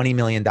over $20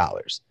 million.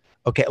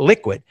 Okay,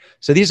 liquid.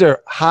 So these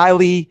are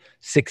highly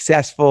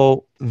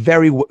successful,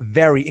 very,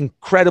 very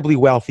incredibly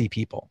wealthy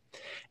people.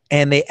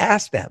 And they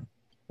asked them,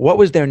 what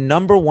was their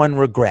number one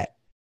regret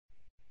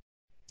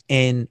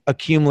in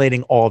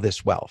accumulating all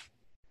this wealth?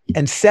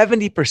 And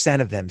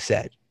 70% of them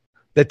said,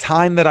 the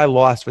time that I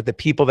lost with the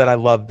people that I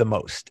loved the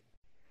most.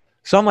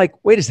 So I'm like,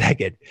 wait a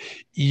second.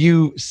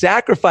 You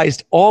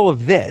sacrificed all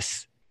of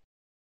this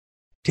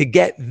to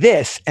get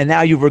this, and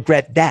now you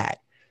regret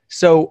that.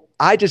 So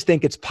I just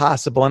think it's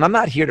possible, and I'm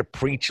not here to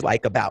preach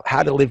like about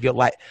how to live your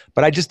life,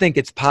 but I just think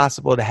it's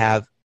possible to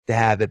have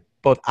it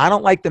both. I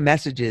don't like the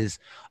messages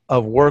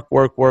of work.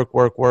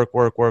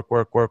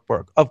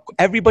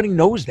 Everybody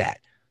knows that.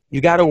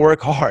 You got to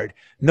work hard.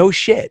 No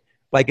shit.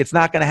 Like it's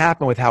not going to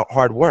happen without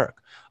hard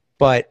work,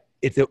 but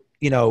there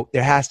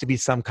has to be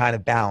some kind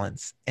of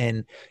balance.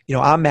 And,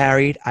 I'm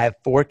married. I have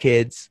 4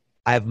 kids.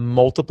 I have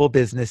multiple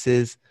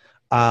businesses.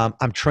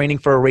 I'm training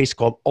for a race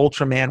called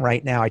Ultraman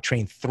right now. I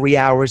train 3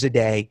 hours a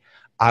day.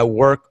 I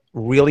work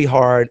really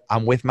hard.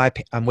 I'm with my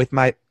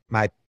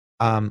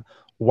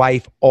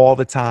wife all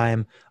the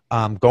time.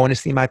 Going to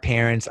see my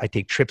parents. I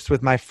take trips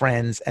with my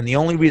friends. And the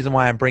only reason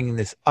why I'm bringing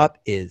this up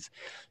is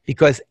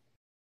because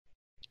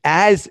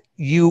as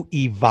you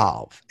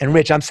evolve, and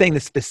Rich, I'm saying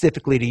this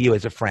specifically to you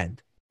as a friend,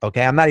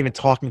 okay? I'm not even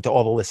talking to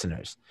all the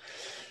listeners.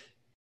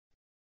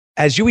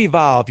 As you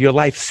evolve, your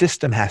life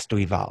system has to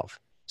evolve.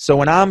 So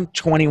when I'm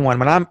 21,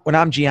 when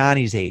I'm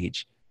Gianni's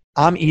age,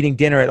 I'm eating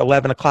dinner at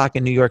 11 o'clock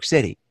in New York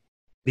City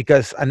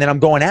and then I'm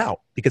going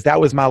out because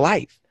that was my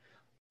life.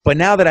 But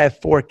now that I have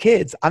 4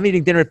 kids, I'm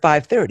eating dinner at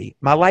 5:30.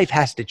 My life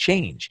has to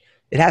change.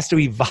 It has to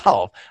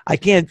evolve. I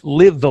can't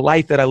live the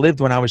life that I lived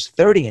when I was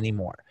 30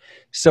 anymore.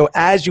 So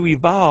as you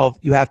evolve,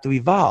 you have to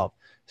evolve.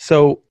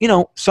 So,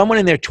 someone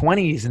in their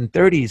 20s and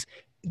 30s,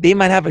 they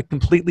might have a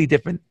completely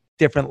different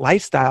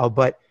lifestyle,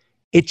 but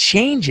it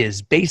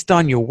changes based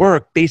on your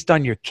work, based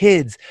on your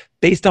kids,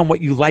 based on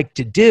what you like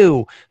to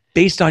do,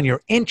 based on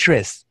your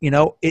interests.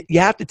 You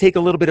have to take a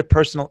little bit of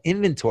personal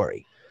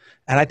inventory.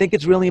 And I think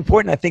it's really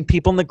important. I think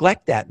people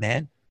neglect that,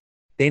 man.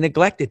 They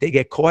neglect it. They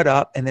get caught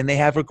up and then they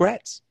have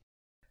regrets.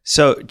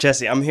 So,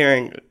 Jesse, I'm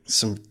hearing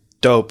some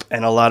dope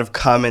and a lot of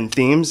common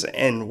themes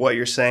in what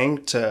you're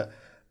saying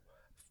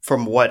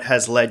from what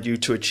has led you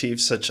to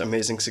achieve such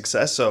amazing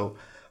success. So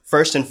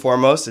first and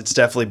foremost, it's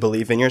definitely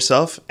believe in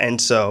yourself. And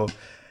so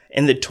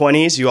in the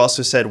 20s, you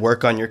also said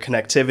work on your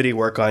connectivity,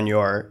 work on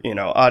your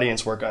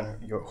audience, work on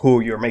who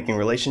you're making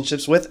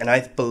relationships with. And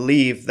I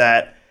believe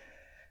that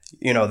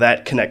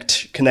that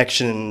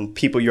connection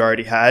people you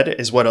already had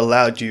is what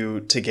allowed you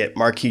to get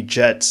Marquis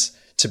Jets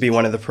to be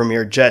one of the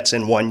premier jets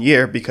in 1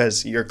 year,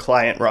 because your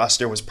client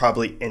roster was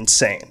probably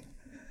insane.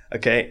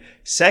 Okay.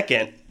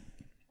 Second,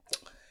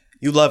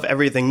 you love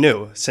everything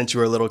new since you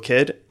were a little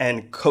kid,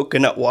 and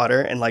coconut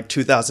water in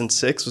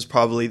 2006 was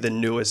probably the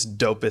newest,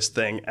 dopest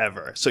thing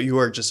ever. So you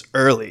were just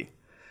early.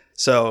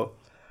 So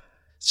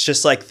it's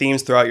just like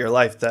themes throughout your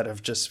life that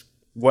have just,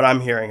 what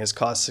I'm hearing, has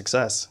caused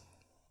success.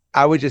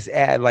 I would just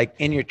add,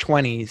 in your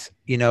 20s,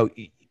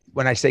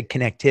 when I say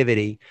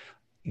connectivity,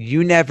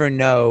 you never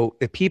know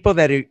the people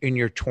that are in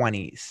your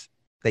 20s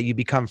that you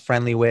become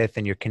friendly with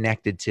and you're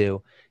connected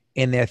to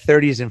in their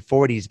 30s and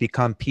 40s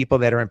become people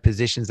that are in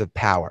positions of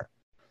power.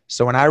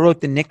 So when I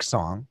wrote the Knicks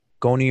song,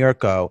 Go New York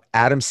Go,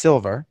 Adam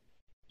Silver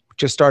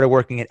just started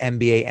working at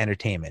NBA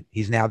Entertainment.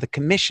 He's now the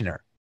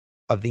commissioner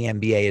of the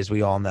NBA, as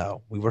we all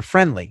know. We were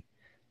friendly.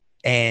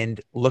 And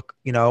look,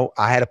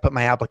 I had to put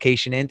my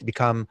application in to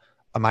become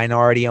a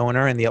minority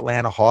owner in the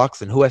Atlanta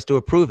Hawks, and who has to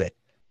approve it?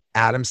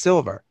 Adam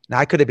Silver. Now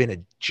I could have been a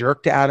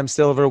jerk to Adam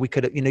Silver. We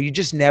could have, you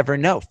just never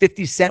know.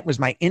 50 Cent was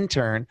my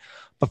intern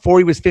before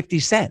he was 50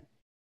 Cent,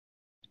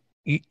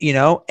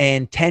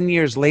 and 10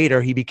 years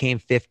later he became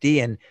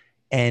 50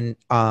 and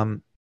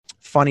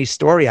funny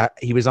story.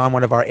 He was on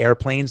one of our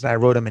airplanes and I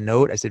wrote him a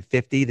note. I said,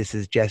 50, this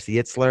is Jesse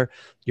Itzler.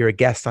 You're a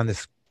guest on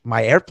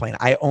my airplane.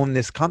 I own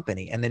this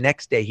company. And the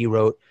next day he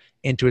wrote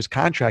into his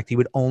contract, he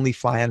would only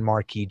fly on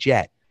Marquis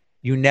Jet.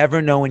 You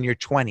never know in your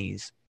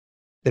 20s,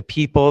 the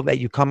people that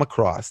you come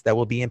across that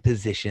will be in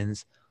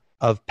positions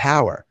of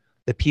power.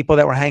 The people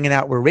that were hanging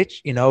out were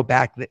rich,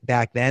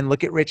 back then.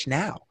 Look at Rich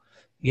now.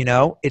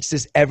 It's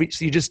just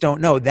so you just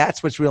don't know.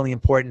 That's what's really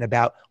important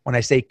about when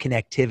I say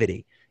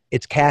connectivity.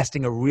 It's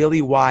casting a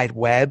really wide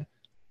web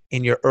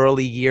in your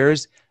early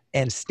years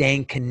and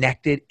staying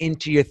connected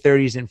into your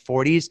 30s and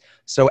 40s.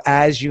 So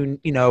as you're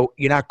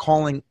not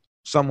calling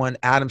someone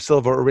Adam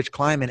Silver or Rich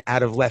Kleiman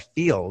out of left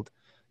field.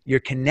 You're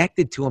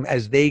connected to them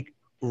as they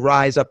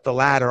rise up the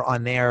ladder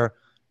on their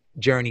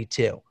journey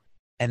too.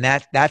 And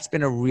that's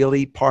been a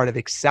really part of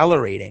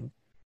accelerating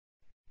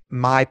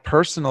my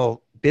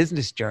personal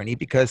business journey,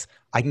 because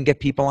I can get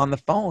people on the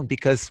phone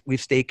because we've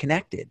stayed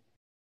connected.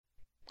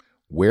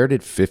 Where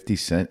did 50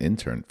 Cent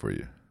intern for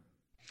you?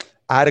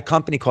 I had a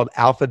company called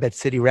Alphabet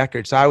City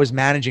Records. So I was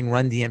managing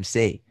Run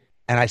DMC,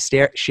 and I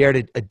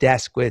shared a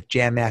desk with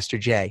Jam Master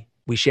Jay.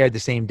 We shared the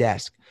same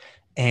desk.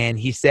 And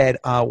he said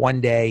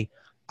one day,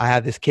 I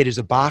have this kid who's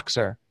a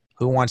boxer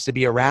who wants to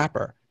be a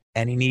rapper,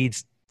 and he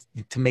needs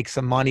to make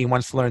some money. He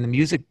wants to learn the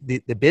music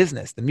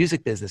business.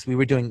 We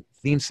were doing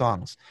theme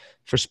songs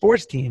for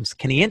sports teams.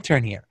 Can he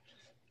intern here?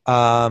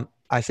 I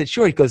said,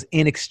 sure. He goes,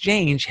 in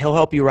exchange, he'll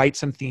help you write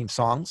some theme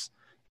songs,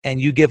 and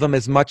you give him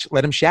as much,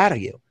 let him shadow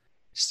you.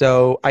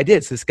 So I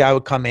did. So this guy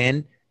would come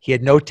in. He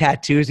had no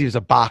tattoos. He was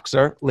a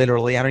boxer,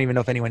 literally. I don't even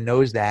know if anyone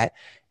knows that.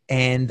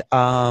 And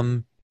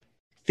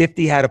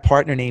 50 had a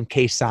partner named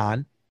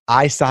K-San.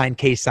 I signed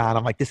K-San.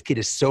 I'm like, this kid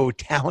is so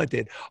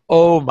talented.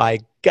 Oh my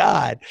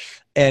God.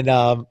 And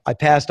I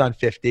passed on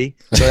 50.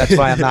 So that's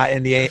why I'm not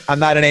an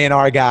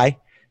A&R guy.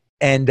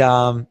 And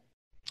and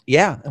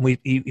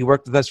he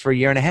worked with us for a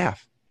year and a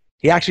half.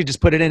 He actually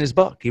just put it in his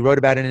book. He wrote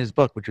about it in his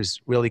book, which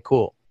was really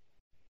cool.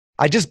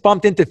 I just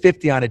bumped into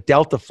 50 on a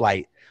Delta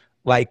flight,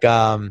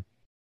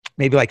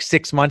 maybe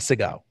 6 months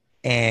ago.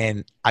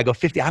 And I go,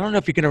 50, I don't know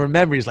if you're going to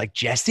remember. He's like,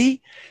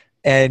 Jesse?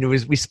 And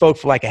we spoke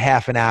for a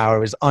half an hour.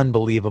 It was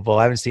unbelievable.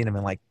 I haven't seen him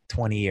in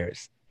 20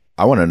 years.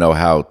 I want to know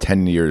how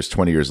 10 years,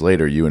 20 years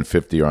later, you and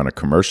 50 are on a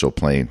commercial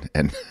plane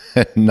and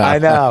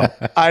not.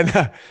 I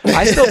know.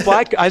 I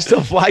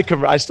still fly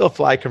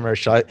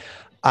commercial.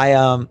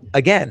 I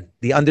again,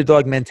 the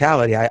underdog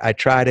mentality. I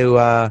try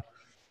to,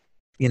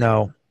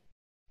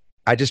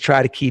 I just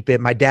try to keep it.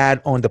 My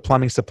dad owned a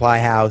plumbing supply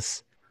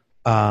house.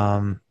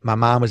 My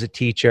mom was a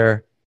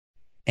teacher,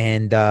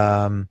 and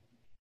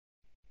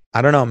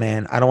I don't know,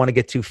 man. I don't want to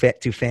get too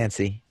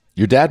fancy.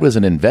 Your dad was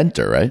an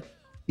inventor, right?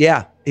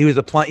 Yeah, he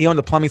owned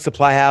a plumbing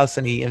supply house,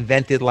 and he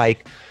invented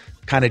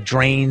kind of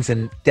drains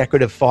and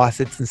decorative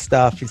faucets and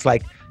stuff. He's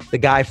like the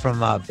guy from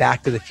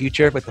Back to the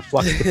Future with the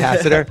flux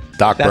capacitor.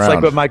 Doc That's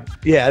Brown.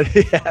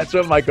 That's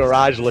what my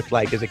garage looked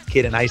like as a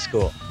kid in high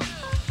school.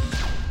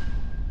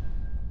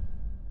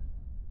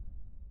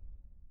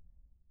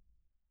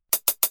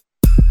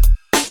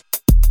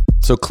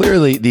 So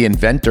clearly the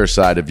inventor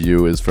side of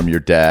you is from your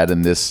dad,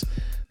 and this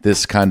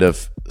kind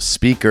of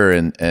speaker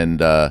and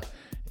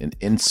an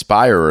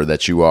inspirer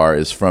that you are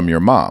is from your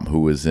mom,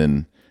 who was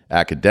in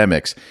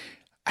academics.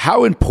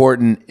 How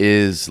important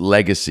is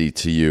legacy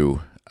to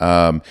you?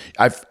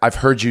 I've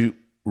heard you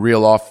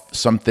reel off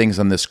some things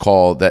on this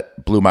call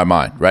that blew my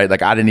mind, right?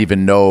 I didn't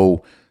even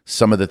know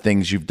some of the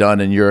things you've done,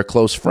 and you're a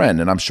close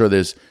friend, and I'm sure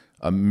there's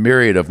a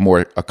myriad of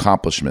more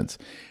accomplishments.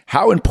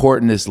 How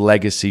important is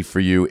legacy for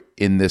you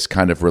in this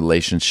kind of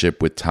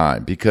relationship with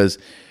time? Because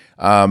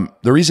the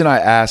reason I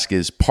ask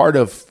is part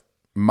of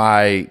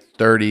my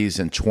 30s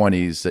and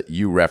 20s that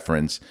you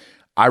reference,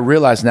 I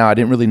realize now I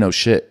didn't really know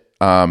shit.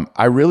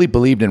 I really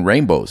believed in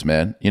rainbows,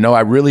 man. I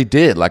really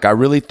did. I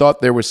really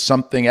thought there was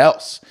something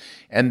else.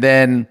 And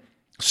then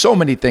so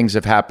many things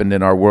have happened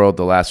in our world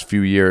the last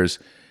few years,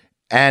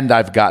 and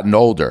I've gotten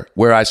older,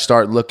 where I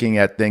start looking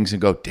at things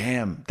and go,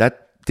 damn,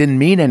 that didn't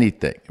mean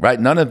anything, right?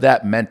 None of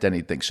that meant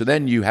anything. So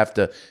then you have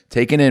to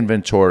take an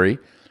inventory,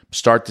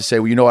 start to say,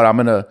 well, you know what? I'm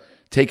going to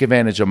take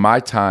advantage of my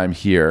time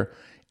here.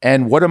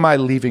 And what am I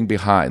leaving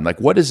behind?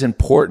 What is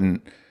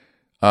important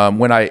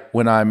when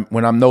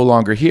I'm no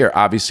longer here?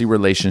 Obviously,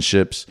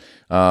 relationships.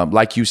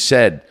 Like you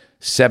said,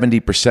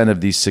 70%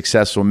 of these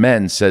successful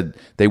men said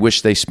they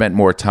wish they spent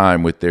more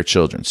time with their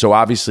children. So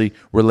obviously,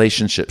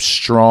 relationships,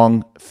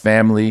 strong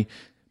family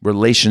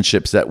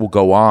relationships that will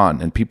go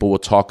on, and people will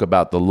talk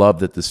about the love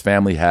that this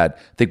family had.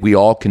 I think we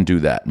all can do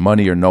that,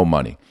 money or no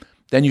money.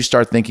 Then you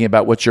start thinking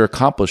about what your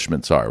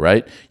accomplishments are,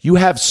 right? You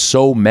have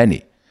so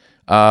many.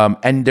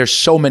 And there's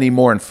so many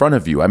more in front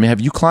of you. I mean, have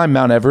you climbed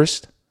Mount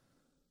Everest?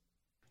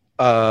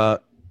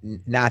 Not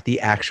the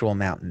actual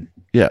mountain.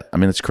 Yeah. I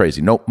mean, it's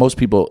crazy. Most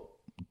people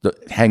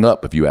hang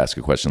up if you ask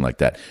a question like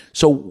that.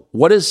 So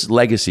what is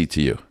legacy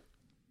to you?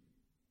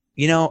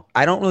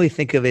 I don't really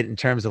think of it in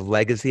terms of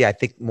legacy. I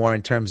think more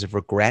in terms of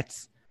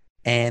regrets.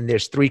 And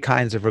there's three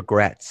kinds of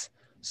regrets.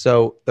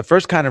 So the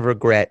first kind of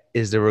regret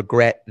is the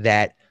regret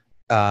that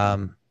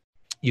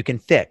you can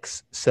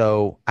fix.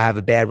 So I have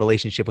a bad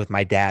relationship with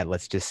my dad,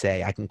 let's just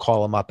say. I can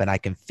call him up and I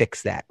can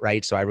fix that,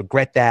 right? So I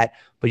regret that,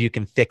 but you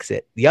can fix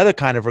it. The other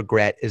kind of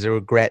regret is a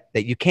regret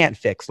that you can't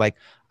fix. Like,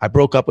 I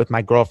broke up with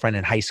my girlfriend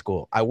in high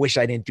school. I wish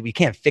I didn't do. You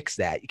can't fix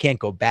that. You can't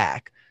go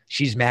back.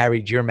 She's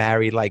married, you're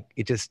married. Like,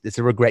 it's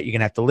a regret you're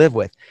going to have to live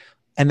with.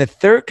 And the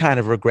third kind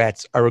of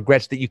regrets are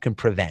regrets that you can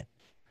prevent.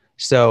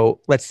 So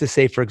let's just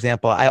say, for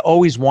example, I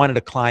always wanted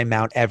to climb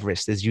Mount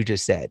Everest, as you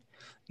just said.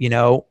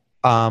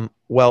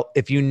 Well,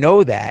 if you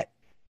know that,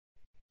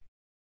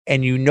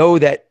 and you know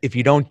that if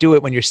you don't do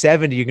it when you're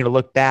 70, you're going to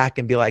look back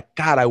and be like,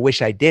 God, I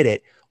wish I did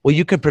it. Well,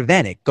 you can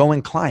prevent it. Go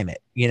and climb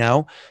it,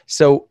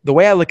 So the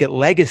way I look at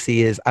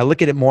legacy is I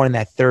look at it more in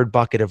that third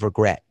bucket of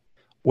regret,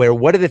 where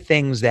what are the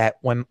things that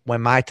when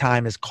my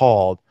time is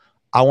called,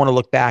 I want to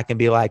look back and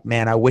be like,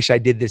 man, I wish I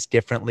did this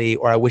differently,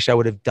 or I wish I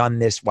would have done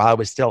this while I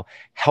was still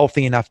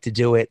healthy enough to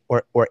do it,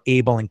 or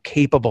able and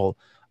capable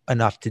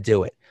enough to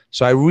do it.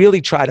 So I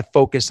really try to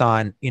focus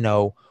on,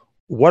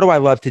 what do I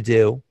love to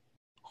do?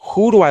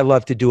 Who do I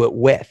love to do it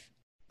with?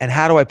 And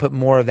how do I put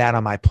more of that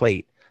on my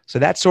plate? So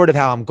that's sort of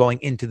how I'm going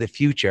into the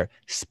future,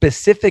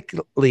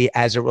 specifically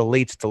as it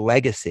relates to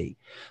legacy.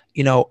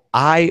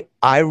 I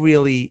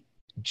really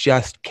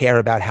just care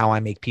about how I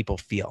make people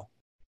feel,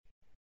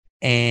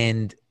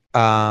 and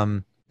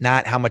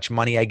not how much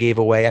money I gave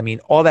away. I mean,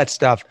 all that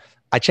stuff,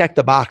 I check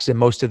the box in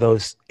most of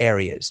those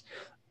areas.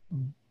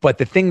 But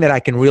the thing that I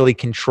can really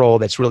control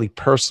that's really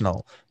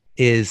personal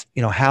is,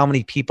 how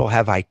many people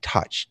have I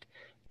touched?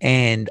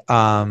 And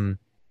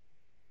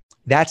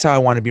that's how I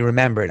want to be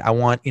remembered. I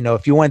want,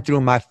 if you went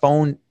through my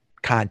phone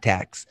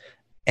contacts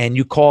and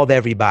you called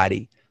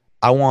everybody,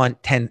 I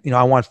want 10,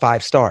 I want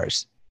 5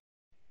 stars.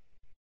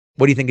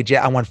 What do you think of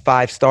Jeff? I want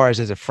 5 stars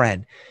as a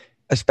friend.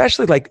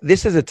 Especially like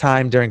this is a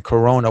time during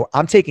Corona.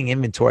 I'm taking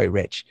inventory,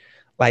 Rich.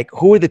 Like,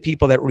 who are the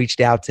people that reached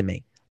out to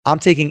me? I'm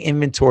taking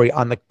inventory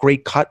on the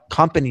great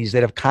companies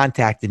that have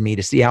contacted me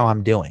to see how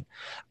I'm doing.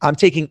 I'm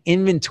taking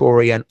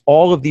inventory on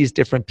all of these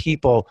different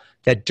people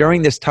that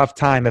during this tough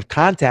time have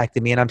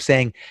contacted me. And I'm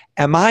saying,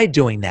 am I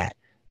doing that?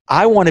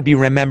 I want to be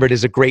remembered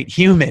as a great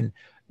human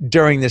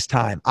during this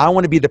time. I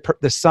want to be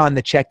the son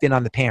that checked in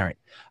on the parent.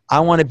 I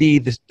want to be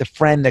the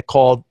friend that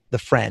called the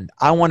friend.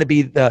 I want to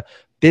be the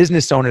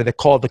business owner that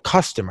called the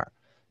customer.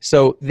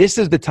 So this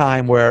is the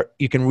time where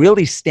you can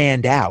really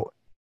stand out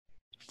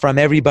from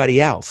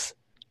everybody else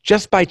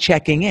just by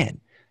checking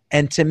in.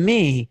 And to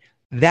me,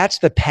 that's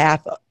the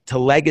path to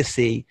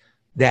legacy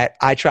that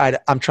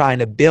I'm trying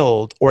to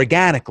build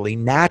organically,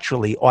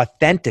 naturally,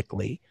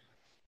 authentically,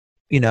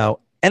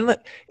 And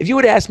look, if you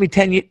would have asked me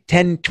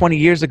 10, 20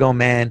 years ago,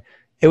 man,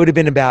 it would have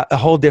been about a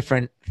whole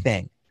different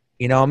thing.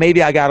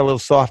 Maybe I got a little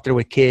softer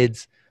with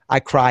kids. I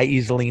cry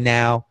easily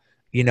now.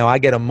 I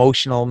get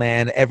emotional,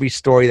 man, every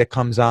story that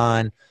comes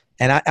on,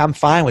 and I'm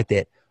fine with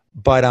it.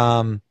 But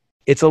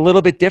it's a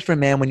little bit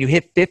different, man, when you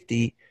hit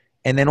 50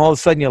 and then all of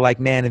a sudden you're like,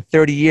 man, in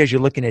 30 years,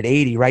 you're looking at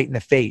 80 right in the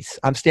face.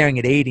 I'm staring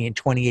at 80 in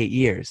 28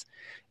 years.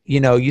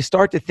 You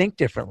start to think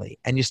differently,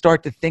 and you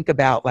start to think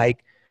about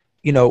like,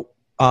 and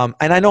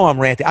I know I'm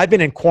ranting. I've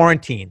been in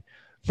quarantine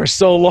for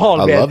so long,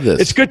 man. I love this.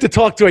 It's good to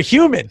talk to a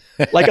human.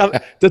 Like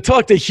to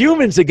talk to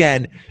humans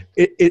again,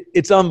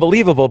 it's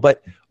unbelievable.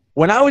 But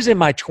when I was in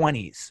my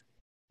 20s,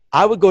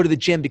 I would go to the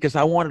gym because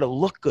I wanted to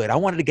look good. I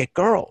wanted to get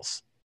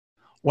girls.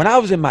 When I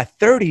was in my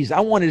 30s, I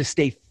wanted to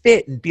stay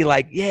fit and be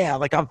like, yeah,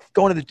 like I'm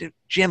going to the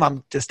gym.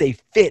 I'm to stay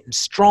fit and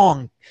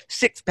strong,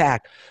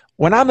 6-pack.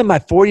 When I'm in my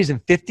 40s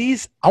and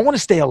 50s, I want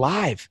to stay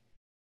alive.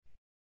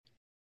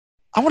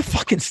 I want to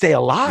fucking stay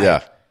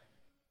alive.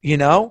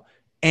 Yeah.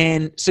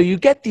 And so you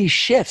get these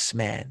shifts,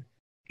 man,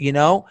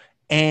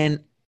 and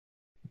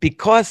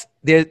because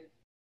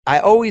I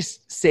always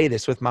say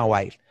this with my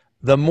wife,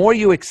 the more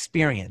you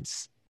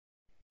experience,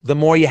 the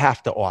more you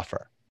have to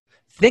offer.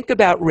 Think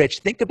about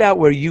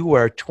where you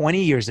were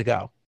 20 years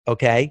ago,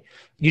 okay?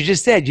 You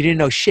just said you didn't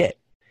know shit,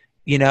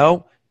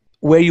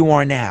 where you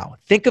are now.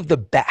 Think of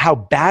how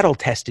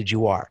battle-tested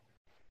you are.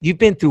 You've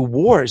been through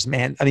wars,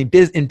 man. I mean,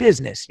 in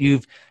business,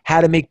 you've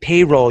had to make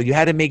payroll. You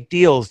had to make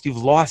deals.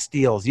 You've lost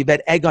deals. You've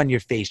had egg on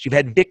your face. You've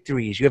had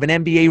victories. You have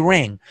an NBA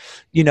ring.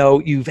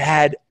 You've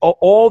had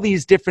all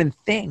these different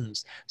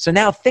things. So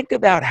now think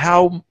about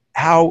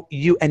how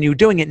you're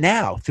doing it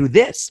now through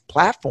this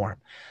platform,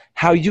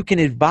 how you can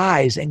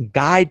advise and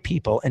guide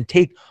people and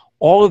take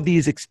all of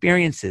these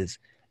experiences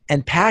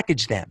and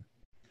package them,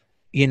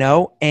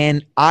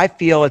 and I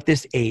feel at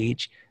this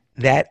age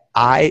that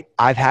I've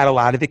had a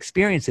lot of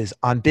experiences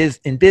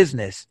in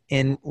business,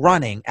 in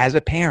running, as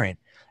a parent,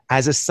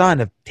 as a son,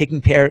 of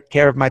taking care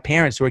of my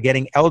parents who are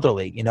getting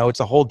elderly. It's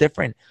a whole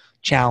different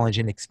challenge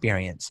and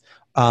experience,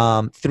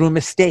 through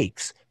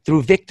mistakes,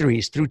 through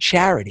victories, through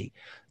charity.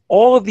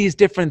 All of these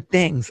different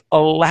things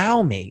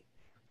allow me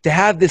to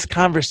have this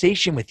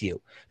conversation with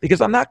you,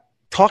 because I'm not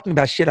talking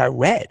about shit I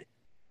read.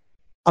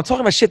 I'm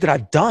talking about shit that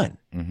I've done.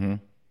 Mm-hmm.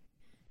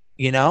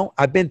 You know,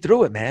 I've been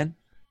through it, man.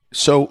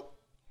 So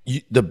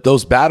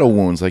those battle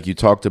wounds, like you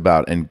talked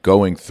about, and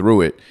going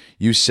through it,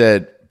 you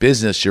said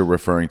business you're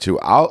referring to.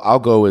 I'll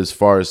go as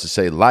far as to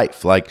say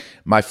life. Like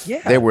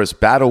there was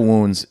battle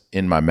wounds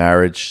in my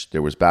marriage.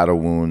 There was battle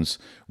wounds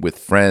with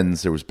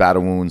friends. There was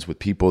battle wounds with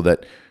people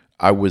that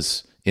I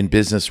was in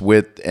business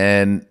with,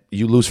 and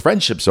you lose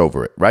friendships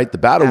over it, right? The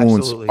battle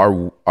Absolutely.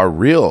 wounds are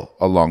real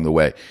along the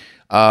way,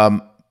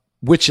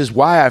 which is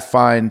why I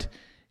find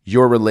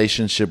your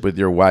relationship with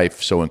your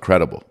wife so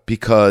incredible.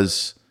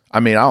 Because I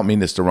mean, I don't mean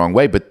this the wrong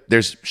way, but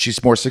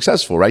she's more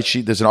successful, right?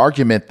 There's an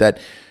argument that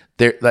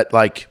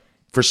like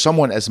for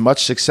someone as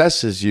much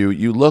success as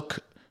you look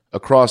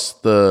across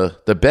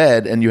the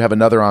bed and you have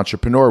another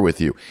entrepreneur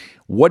with you.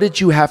 What did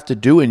you have to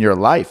do in your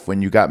life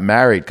when you got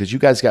married? Because you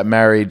guys got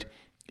married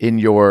in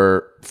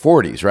your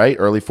 40s, right?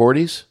 Early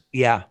 40s?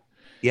 Yeah.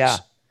 Yeah.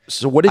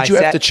 So what did you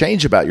have to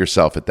change about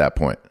yourself at that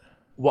point?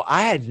 Well,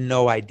 I had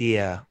no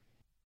idea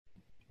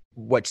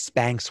what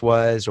Spanx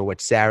was or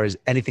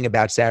anything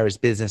about Sarah's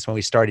business when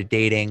we started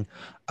dating.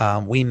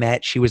 We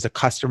met, she was a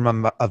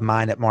customer of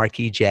mine at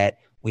Marquis Jet.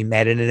 We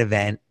met at an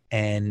event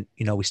and,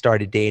 you know, we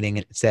started dating,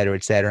 et cetera,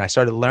 et cetera. And I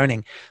started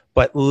learning,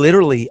 but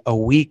literally a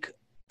week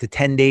to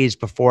 10 days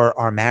before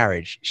our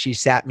marriage, she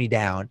sat me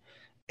down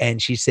and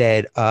she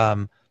said,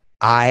 I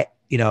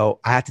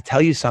have to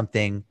tell you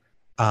something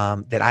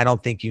that I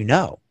don't think you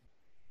know.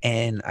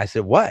 And I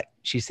said, what?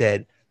 She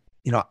said,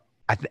 you know,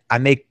 I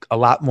make a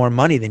lot more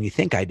money than you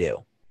think I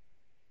do.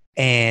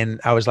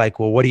 And I was like,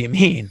 well, what do you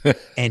mean?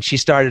 And she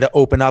started to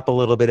open up a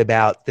little bit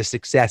about the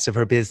success of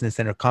her business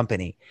and her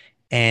company.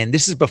 And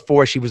this is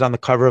before she was on the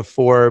cover of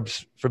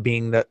Forbes for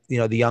being the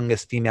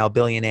youngest female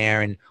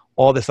billionaire and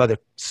all this other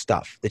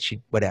stuff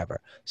whatever.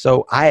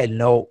 So I had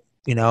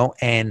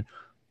and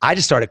I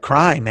just started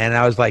crying, man. And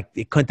I was like,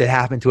 it couldn't have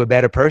happened to a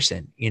better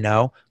person, you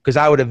know, because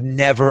I would have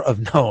never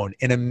have known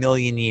in a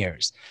million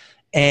years.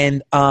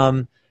 And,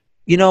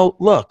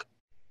 look,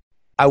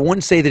 I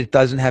wouldn't say that it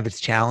doesn't have its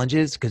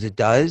challenges, because it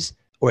does,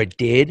 or it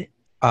did.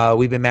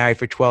 We've been married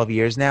for 12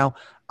 years now.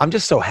 I'm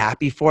just so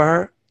happy for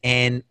her.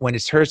 And when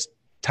it's her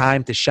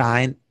time to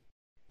shine,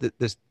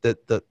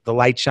 the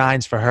light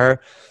shines for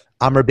her.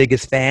 I'm her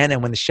biggest fan.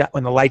 And when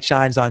the light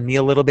shines on me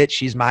a little bit,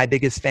 she's my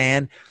biggest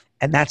fan.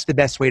 And that's the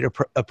best way to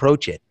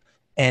approach it.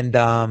 And,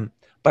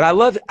 but I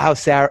love how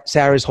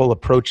Sarah's whole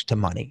approach to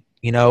money,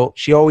 you know,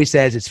 she always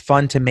says it's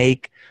fun to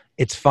make,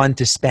 it's fun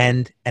to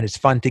spend, and it's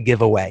fun to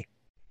give away.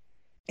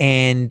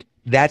 And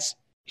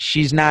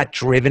she's not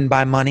driven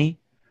by money.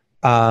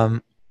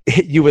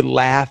 You would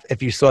laugh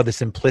if you saw the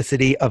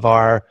simplicity of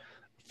our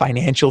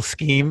financial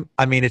scheme.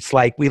 I mean, it's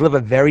like we have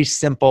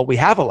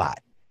a lot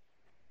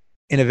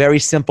in a very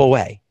simple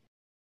way.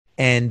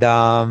 And,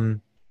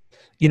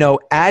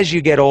 as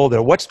you get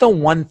older, what's the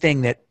one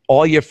thing that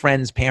all your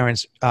friends'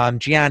 parents,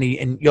 Gianni,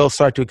 and you'll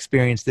start to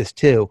experience this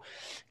too,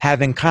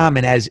 have in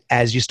common as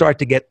you start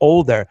to get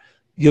older?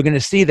 You're going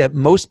to see that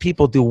most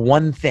people do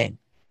one thing.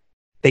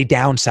 They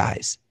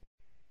downsize.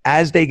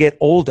 As they get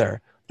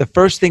older, the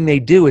first thing they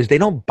do is they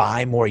don't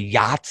buy more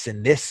yachts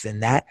and this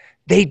and that.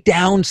 They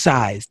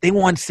downsize. They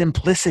want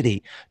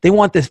simplicity. They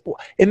want this.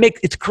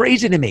 It's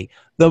crazy to me.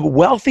 The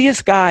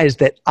wealthiest guys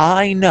that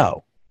I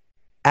know,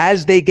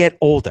 as they get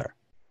older,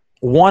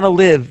 want to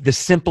live the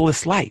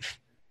simplest life.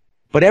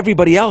 But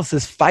everybody else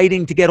is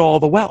fighting to get all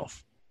the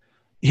wealth,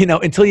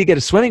 until you get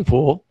a swimming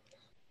pool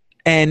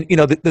and,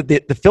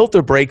 the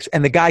filter breaks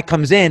and the guy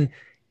comes in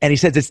and he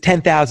says it's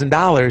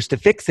 $10,000 to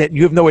fix it. And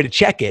you have no way to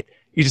check it.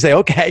 You just say,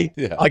 okay,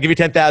 yeah, I'll give you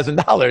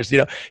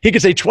 $10,000. He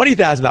could say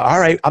 $20,000. All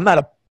right. I'm not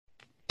a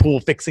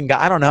pool fixing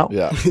guy. I don't know.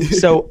 Yeah.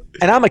 So,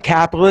 and I'm a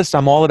capitalist.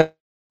 I'm all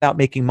about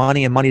making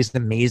money, and money is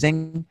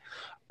amazing.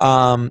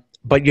 But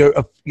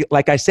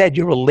like I said,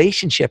 your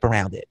relationship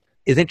around it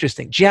is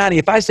interesting. Gianni,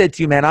 if I said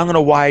to you, man, I'm going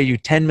to wire you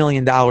 $10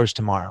 million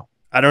tomorrow.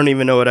 I don't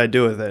even know what I'd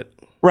do with it.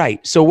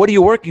 Right. So what are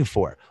you working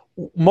for?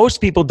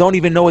 Most people don't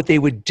even know what they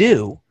would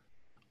do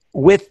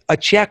with a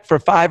check for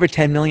 $5 or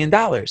 $10 million.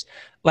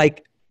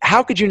 Like,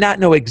 how could you not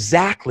know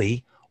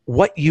exactly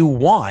what you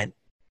want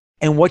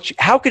and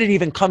how could it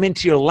even come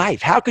into your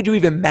life? How could you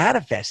even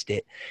manifest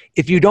it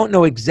if you don't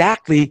know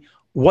exactly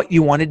what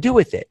you want to do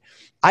with it?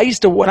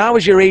 When I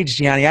was your age,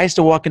 Gianni, I used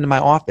to walk into my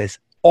office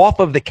off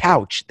of the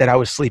couch that I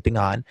was sleeping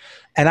on.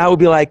 And I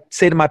would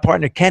say to my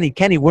partner,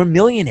 Kenny, we're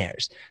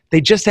millionaires.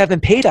 They just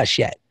haven't paid us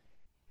yet.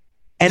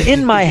 And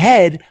in my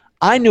head,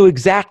 I knew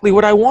exactly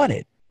what I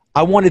wanted.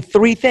 I wanted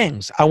 3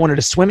 things. I wanted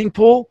a swimming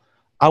pool.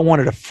 I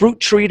wanted a fruit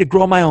tree to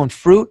grow my own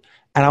fruit.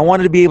 And I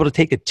wanted to be able to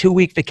take a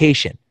 2-week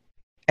vacation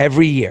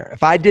every year.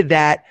 If I did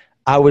that,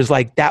 I was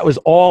like, that was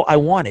all I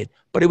wanted.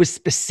 But it was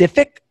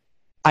specific.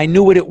 I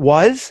knew what it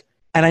was.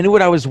 And I knew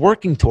what I was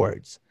working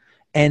towards.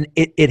 And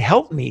it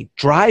helped me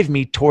drive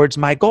me towards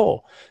my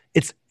goal.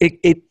 It's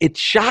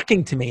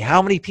shocking to me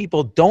how many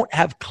people don't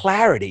have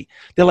clarity.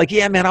 They're like,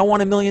 yeah, man, I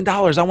want $1 million.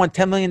 I want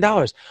 $10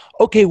 million.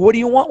 Okay, what do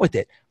you want with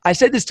it? I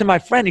said this to my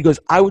friend. He goes,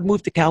 I would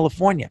move to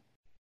California.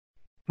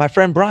 My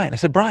friend Brian. I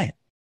said, Brian,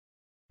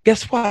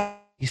 guess what?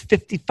 He's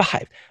 55.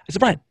 I said,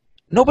 Brian,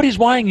 Nobody's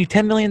wiring you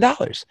 $10 million.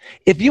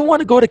 If you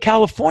want to go to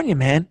California,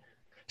 man,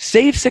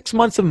 save 6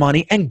 months of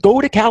money and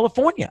go to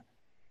California.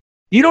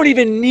 You don't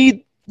even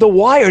need the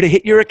wire to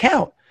hit your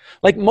account.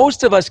 Like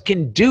most of us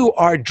can do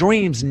our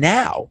dreams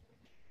now,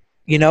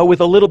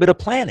 with a little bit of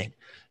planning.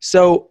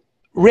 So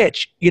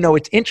Rich,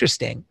 it's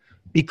interesting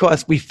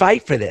because we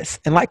fight for this.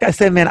 And like I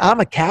said, man, I'm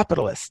a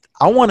capitalist.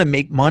 I want to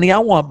make money. I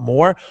want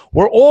more.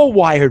 We're all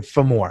wired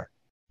for more.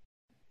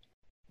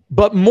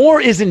 But more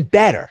isn't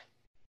better.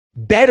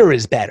 Better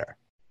is better.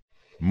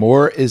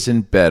 More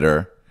isn't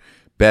better.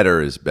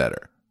 Better is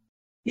better.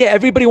 Yeah,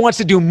 everybody wants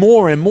to do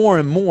more and more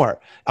and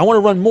more. I want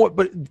to run more,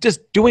 but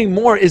just doing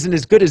more isn't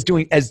as good as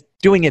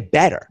doing it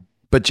better.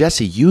 But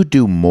Jesse, you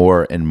do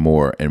more and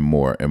more and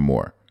more and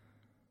more.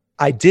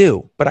 I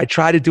do, but I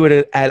try to do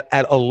it at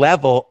a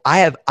level.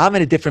 I'm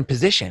in a different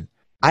position.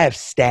 I have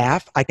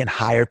staff. I can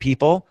hire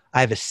people.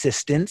 I have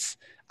assistants.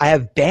 I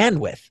have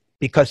bandwidth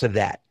because of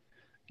that,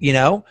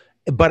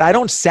 but I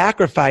don't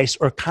sacrifice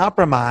or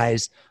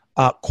compromise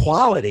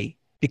quality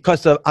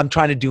because I'm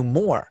trying to do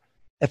more.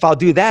 If I'll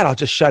do that, I'll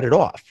just shut it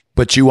off.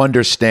 But you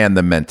understand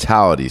the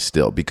mentality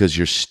still because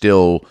you're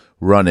still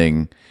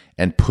running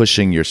and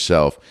pushing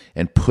yourself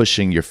and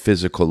pushing your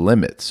physical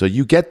limits. So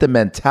you get the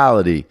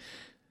mentality,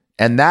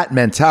 and that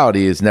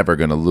mentality is never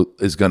going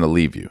to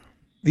leave you.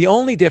 The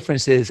only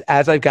difference is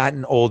as I've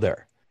gotten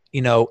older,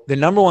 the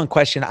number one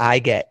question I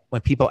get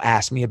when people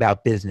ask me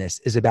about business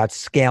is about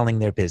scaling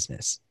their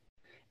business.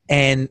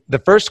 And the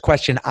first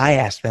question I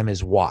ask them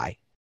is why?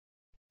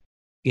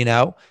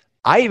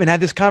 I even had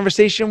this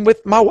conversation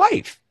with my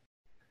wife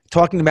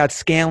talking about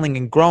scaling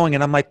and growing.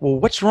 And I'm like, well,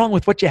 what's wrong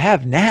with what you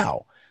have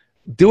now?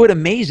 Do it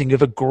amazing. You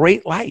have a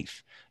great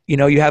life.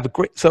 You have a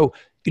great, so,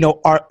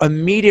 our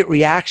immediate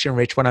reaction,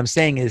 Rich, what I'm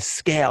saying is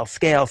scale,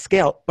 scale,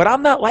 scale. But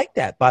I'm not like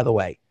that, by the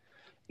way.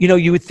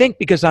 You would think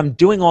because I'm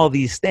doing all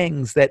these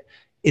things that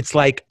it's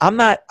like, I'm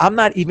not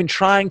even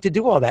trying to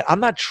do all that. I'm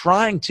not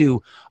trying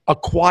to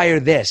acquire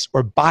this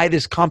or buy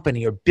this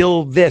company or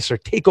build this or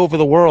take over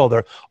the world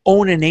or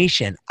own a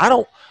nation.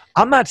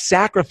 I'm not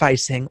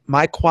sacrificing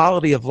my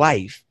quality of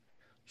life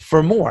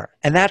for more.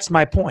 And that's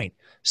my point.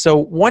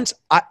 So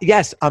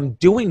yes, I'm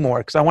doing more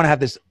because I want to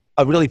have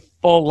a really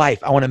full life.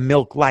 I want to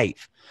milk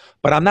life,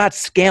 but I'm not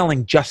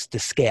scaling just to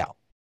scale.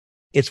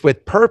 It's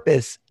with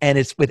purpose and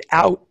it's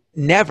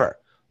never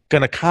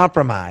going to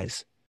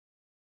compromise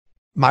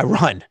my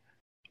run.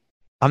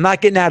 I'm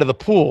not getting out of the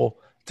pool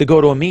to go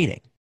to a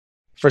meeting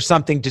for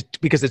something just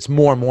because it's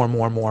more.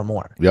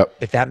 Yep.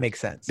 If that makes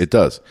sense. It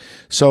does.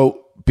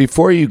 So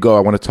before you go, I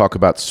want to talk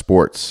about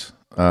sports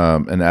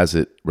and as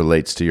it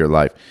relates to your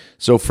life.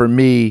 So for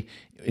me,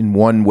 in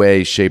one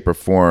way, shape, or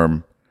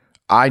form,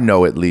 I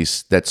know at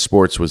least that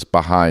sports was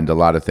behind a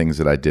lot of things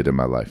that I did in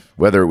my life,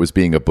 whether it was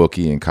being a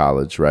bookie in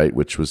college, right,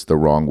 which was the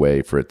wrong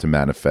way for it to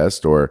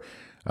manifest, or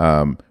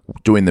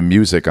doing the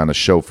music on a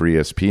show for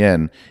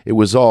ESPN. It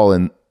was all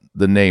in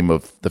the name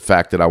of the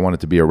fact that I wanted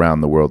to be around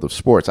the world of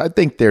sports. I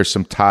think there's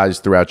some ties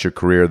throughout your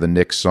career. The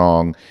Knicks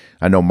song,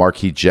 I know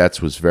Marquis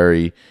Jets was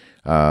very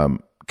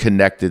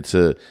connected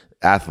to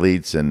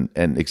athletes and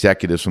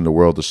executives from the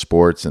world of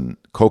sports, and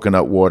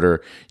Coconut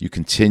Water. You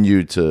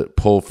continued to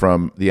pull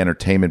from the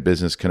entertainment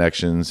business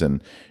connections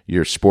and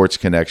your sports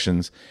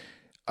connections.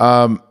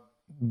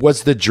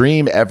 Was the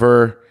dream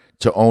ever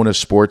to own a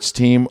sports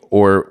team,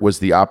 or was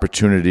the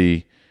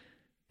opportunity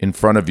in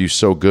front of you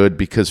so good?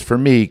 Because for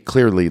me,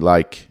 clearly,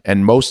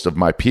 and most of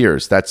my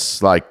peers,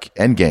 that's like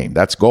end game,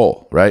 that's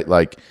goal, right?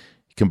 Like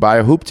you can buy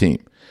a hoop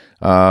team.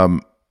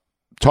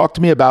 Talk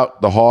to me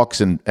about the Hawks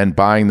and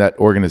buying that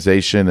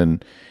organization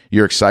and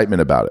your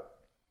excitement about it.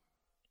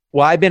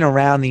 Well, I've been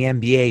around the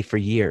NBA for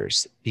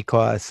years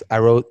because I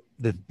wrote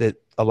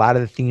a lot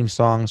of the theme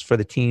songs for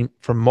the team,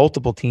 for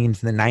multiple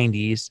teams in the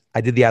 90s.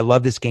 I did the I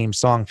Love This Game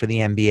song for the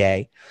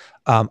NBA.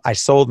 I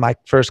sold my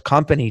first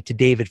company to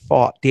David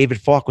Falk. David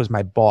Falk was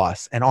my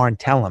boss, and Arn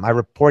Tellem. I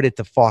reported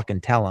to Falk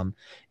and Tellem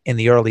in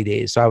the early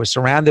days. So I was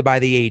surrounded by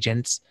the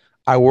agents.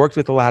 I worked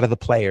with a lot of the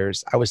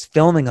players. I was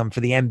filming them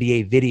for the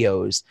NBA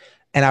videos,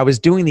 and I was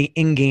doing the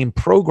in-game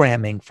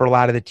programming for a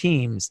lot of the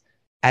teams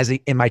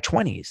in my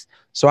 20s.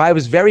 So I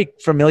was very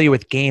familiar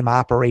with game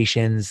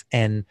operations,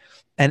 and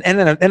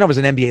then I was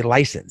an NBA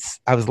license.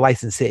 I was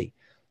licensee.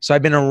 So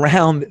I've been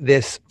around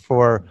this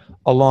for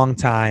a long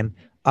time.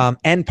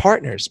 And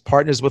partners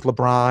with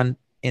LeBron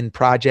in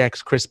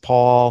projects, Chris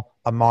Paul,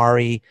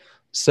 Amari.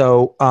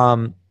 So,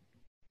 and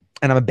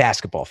I'm a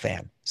basketball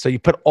fan. So you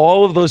put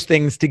all of those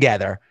things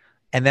together,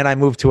 and then I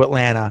moved to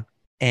Atlanta,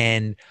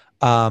 and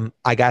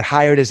I got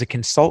hired as a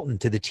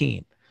consultant to the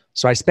team.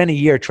 So I spent a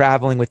year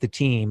traveling with the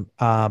team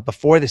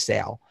before the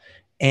sale.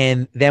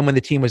 And then when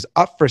the team was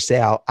up for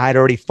sale, I'd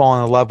already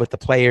fallen in love with the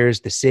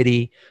players, the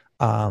city,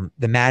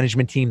 the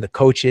management team, the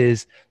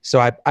coaches. So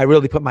I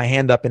really put my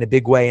hand up in a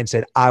big way and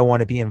said, I want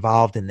to be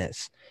involved in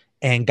this,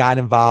 and got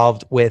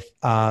involved with,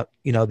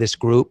 this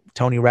group,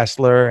 Tony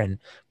Ressler and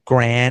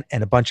Grant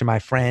and a bunch of my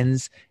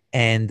friends.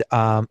 And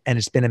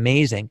it's been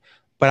amazing.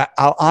 But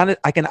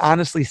I can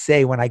honestly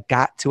say when I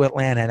got to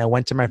Atlanta and I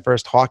went to my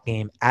first Hawk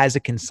game as a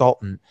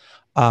consultant,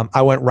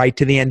 I went right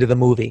to the end of the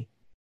movie.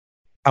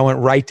 And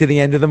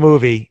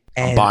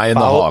buying the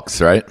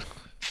Hawks, right?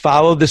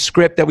 Followed the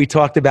script that we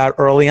talked about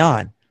early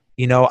on.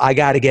 I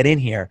got to get in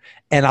here.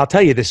 And I'll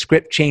tell you, the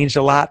script changed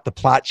a lot. The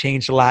plot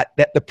changed a lot.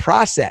 That the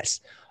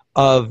process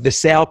of the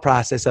sale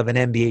process of an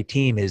NBA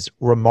team is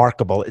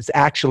remarkable. It's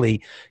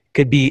actually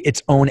could be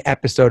its own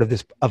episode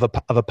of a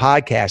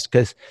podcast,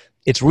 because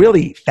it's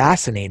really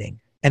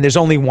fascinating. And there's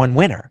only one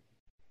winner.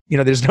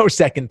 There's no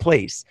second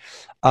place.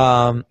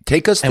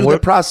 Take us through the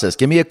process.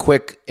 Give me a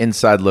quick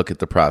inside look at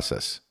the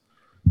process.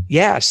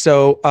 Yeah.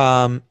 So,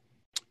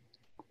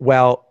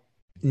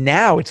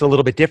 now it's a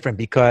little bit different,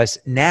 because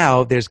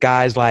now there's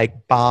guys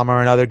like Bomber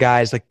and other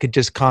guys that could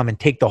just come and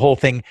take the whole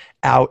thing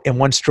out in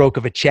one stroke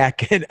of a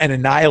check and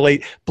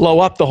annihilate, blow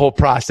up the whole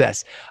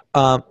process.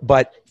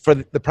 But for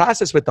the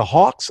process with the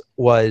Hawks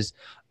was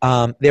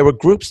there were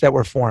groups that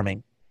were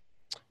forming.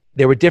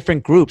 There were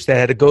different groups that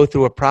had to go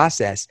through a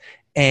process,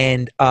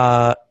 and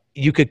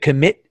you could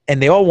commit, and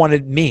they all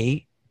wanted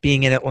me,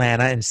 being in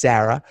Atlanta, and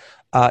Sarah,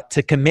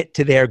 to commit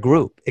to their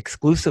group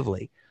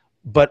exclusively.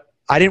 But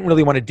I didn't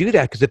really want to do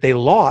that, because if they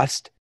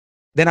lost,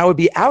 then I would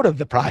be out of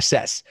the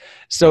process.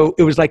 So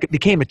it was like it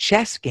became a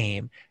chess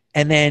game,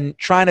 and then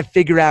trying to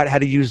figure out how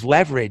to use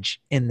leverage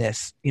in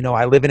this.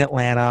 I live in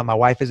Atlanta. My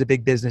wife has a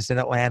big business in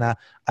Atlanta.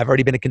 I've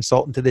already been a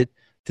consultant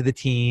to the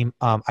team.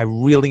 I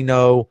really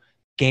know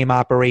game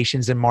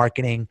operations and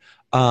marketing.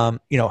 How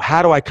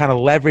do I kind of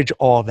leverage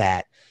all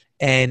that?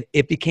 And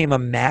it became a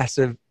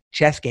massive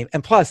chess game.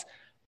 And plus,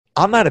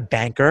 I'm not a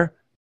banker.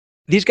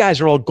 These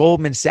guys are all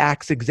Goldman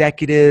Sachs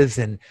executives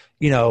and,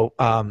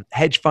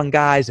 hedge fund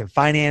guys and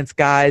finance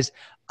guys.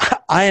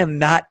 I am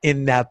not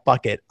in that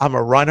bucket. I'm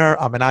a runner.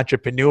 I'm an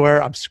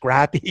entrepreneur. I'm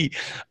scrappy.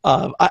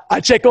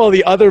 I check all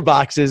the other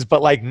boxes,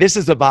 but this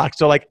is a box.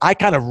 So I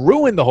kind of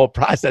ruined the whole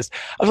process.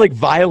 I was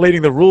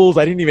violating the rules.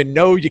 I didn't even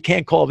know you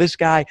can't call this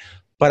guy,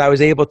 but I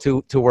was able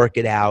to work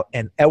it out.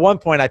 And at one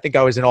point, I think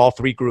I was in all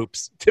three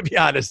groups, to be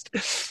honest.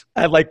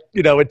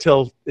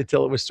 Until it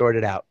was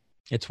sorted out.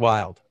 It's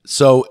wild.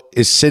 So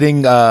is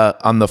sitting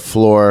on the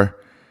floor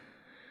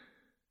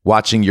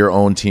watching your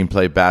own team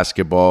play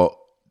basketball,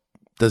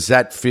 does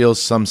that feel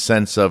some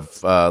sense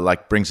of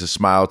brings a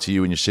smile to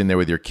you when you're sitting there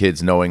with your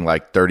kids, knowing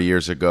 30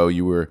 years ago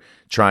you were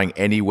trying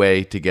any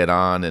way to get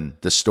on, and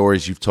the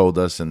stories you've told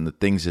us and the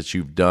things that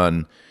you've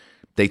done,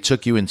 they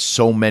took you in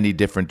so many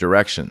different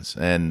directions.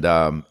 And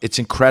it's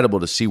incredible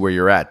to see where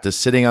you're at. Does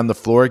sitting on the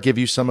floor give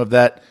you some of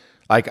that?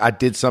 I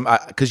did some,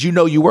 because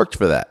you worked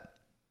for that.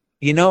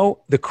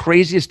 The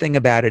craziest thing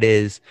about it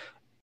is,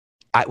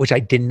 which I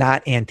did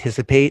not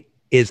anticipate,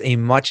 is a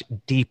much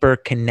deeper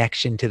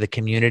connection to the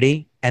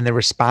community and the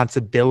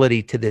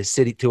responsibility to the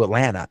city, to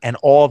Atlanta and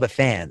all the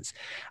fans.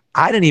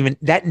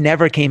 That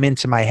never came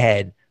into my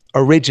head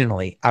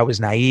originally. I was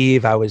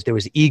naive. There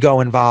was ego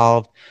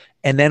involved.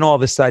 And then all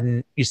of a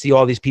sudden you see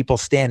all these people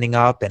standing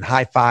up and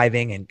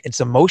high-fiving, and it's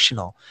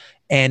emotional.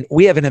 And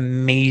we have an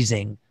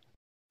amazing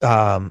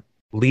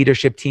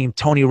leadership team.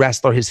 Tony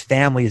Ressler, his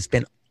family, has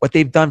been what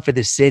they've done for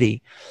this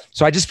city.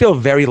 So I just feel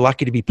very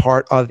lucky to be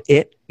part of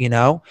it,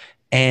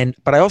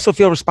 but I also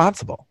feel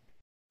responsible.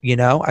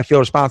 I feel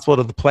responsible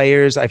to the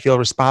players. I feel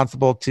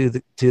responsible to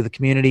the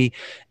community,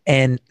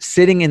 and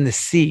sitting in the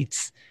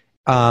seats,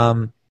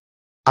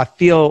 I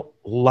feel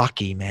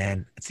lucky,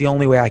 man. It's the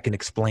only way I can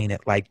explain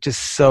it.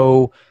 Just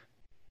so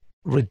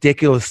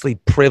ridiculously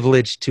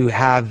privileged to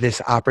have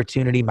this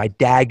opportunity. My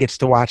dad gets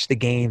to watch the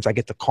games. I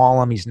get to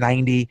call him. He's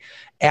 90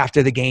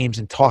 after the games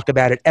and talk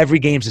about it. Every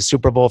game's a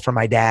Super Bowl for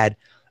my dad.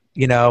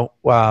 We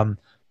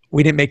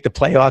didn't make the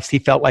playoffs. He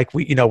felt like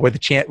we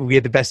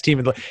had the best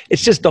team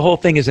it's just, the whole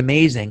thing is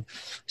amazing.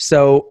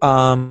 So,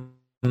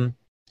 and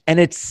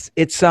it's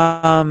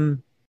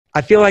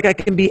I feel like I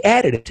can be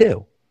additive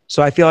too.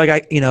 So I feel like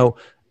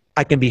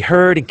I can be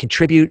heard and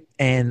contribute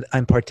and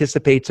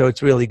participate. So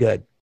it's really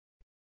good.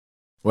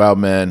 Well,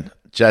 man,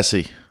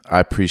 Jesse, I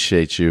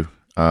appreciate you.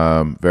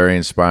 Very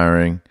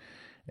inspiring,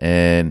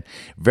 and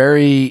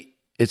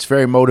it's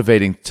very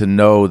motivating to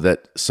know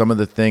that some of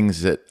the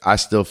things that I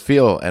still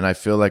feel, and I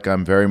feel like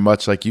I'm very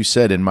much, like you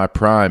said, in my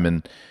prime.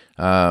 And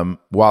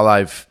while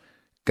I've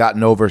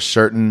gotten over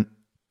certain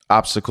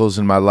obstacles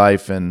in my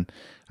life, and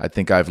I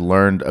think I've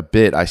learned a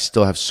bit, I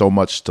still have so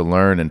much to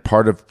learn. And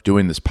part of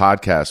doing this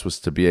podcast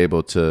was to be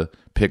able to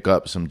pick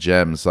up some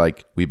gems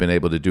like we've been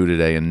able to do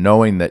today, and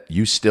knowing that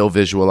you still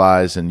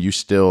visualize and you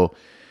still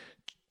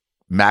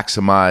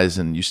maximize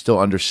and you still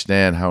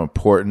understand how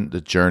important the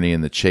journey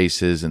and the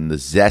chase is, and the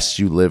zest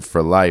you live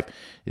for life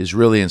is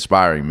really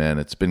inspiring, man.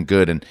 It's been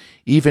good. And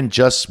even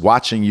just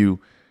watching you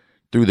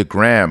through the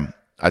gram,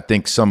 I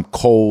think some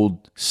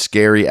cold,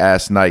 scary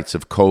ass nights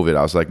of COVID,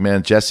 I was like,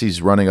 man,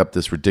 Jesse's running up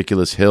this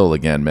ridiculous hill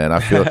again, man. I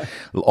feel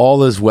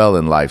all is well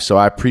in life. So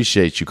I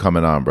appreciate you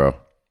coming on, bro.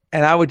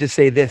 And I would just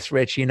say this,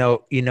 Rich,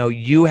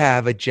 you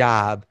have a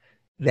job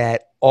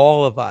that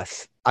all of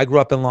us I grew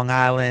up in Long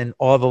Island,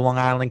 all the Long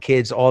Island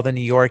kids, all the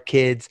New York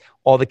kids,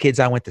 all the kids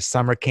I went to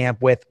summer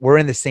camp with, we're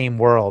in the same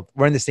world.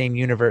 We're in the same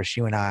universe,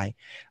 you and I,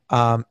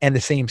 and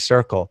the same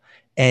circle.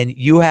 And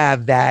you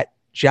have that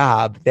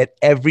job that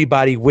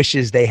everybody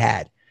wishes they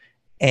had.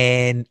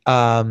 And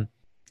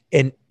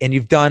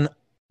you've done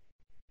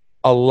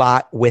a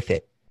lot with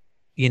it,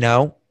 you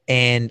know,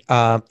 and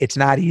it's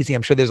not easy.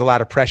 I'm sure there's a lot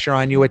of pressure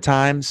on you at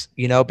times,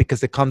 you know,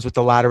 because it comes with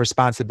a lot of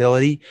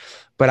responsibility.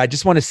 But I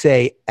just want to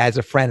say, as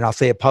a friend, and I'll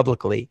say it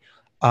publicly,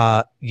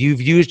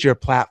 you've used your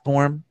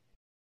platform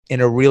in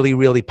a really,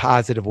 really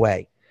positive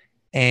way.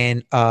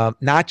 And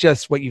not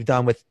just what you've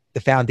done with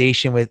the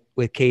foundation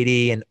with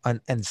Katie and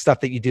stuff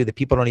that you do that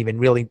people don't even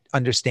really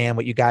understand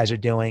what you guys are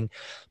doing,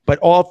 but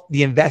all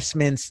the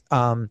investments,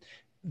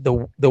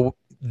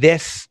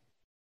 this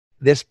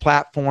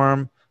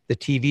platform, the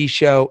TV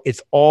show,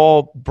 it's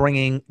all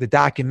bringing the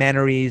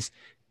documentaries,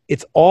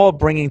 it's all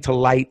bringing to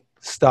light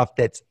stuff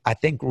that's, I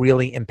think,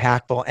 really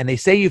impactful. And they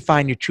say you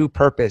find your true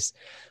purpose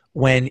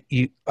when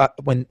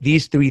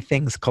these three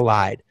things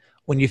collide.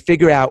 When you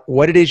figure out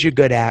what it is you're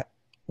good at,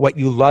 what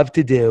you love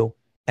to do,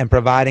 and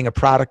providing a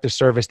product or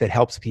service that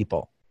helps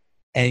people.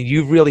 And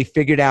you've really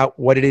figured out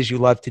what it is you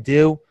love to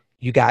do.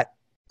 You got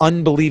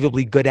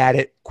unbelievably good at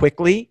it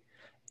quickly,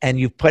 and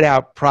you've put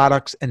out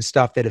products and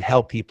stuff that have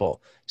helped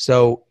people.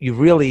 So you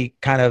really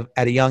kind of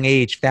at a young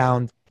age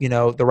found, you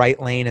know, the right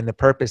lane and the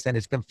purpose. And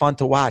it's been fun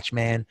to watch,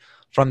 man,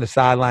 from the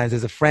sidelines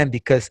as a friend,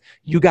 because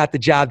you got the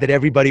job that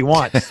everybody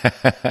wants.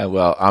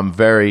 Well, I'm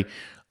very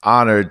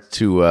honored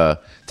to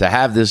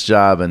have this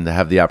job and to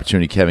have the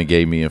opportunity Kevin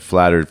gave me, and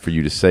flattered for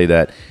you to say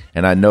that.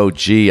 And I know,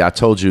 I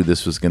told you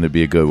this was going to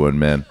be a good one,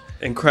 man.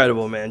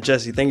 Incredible, man.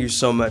 Jesse, thank you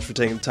so much for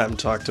taking the time to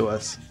talk to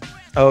us.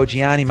 Oh,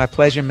 Gianni, my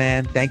pleasure,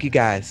 man. Thank you,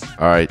 guys.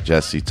 All right,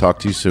 Jesse. Talk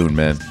to you soon,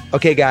 man.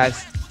 Okay,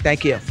 guys.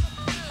 Thank you.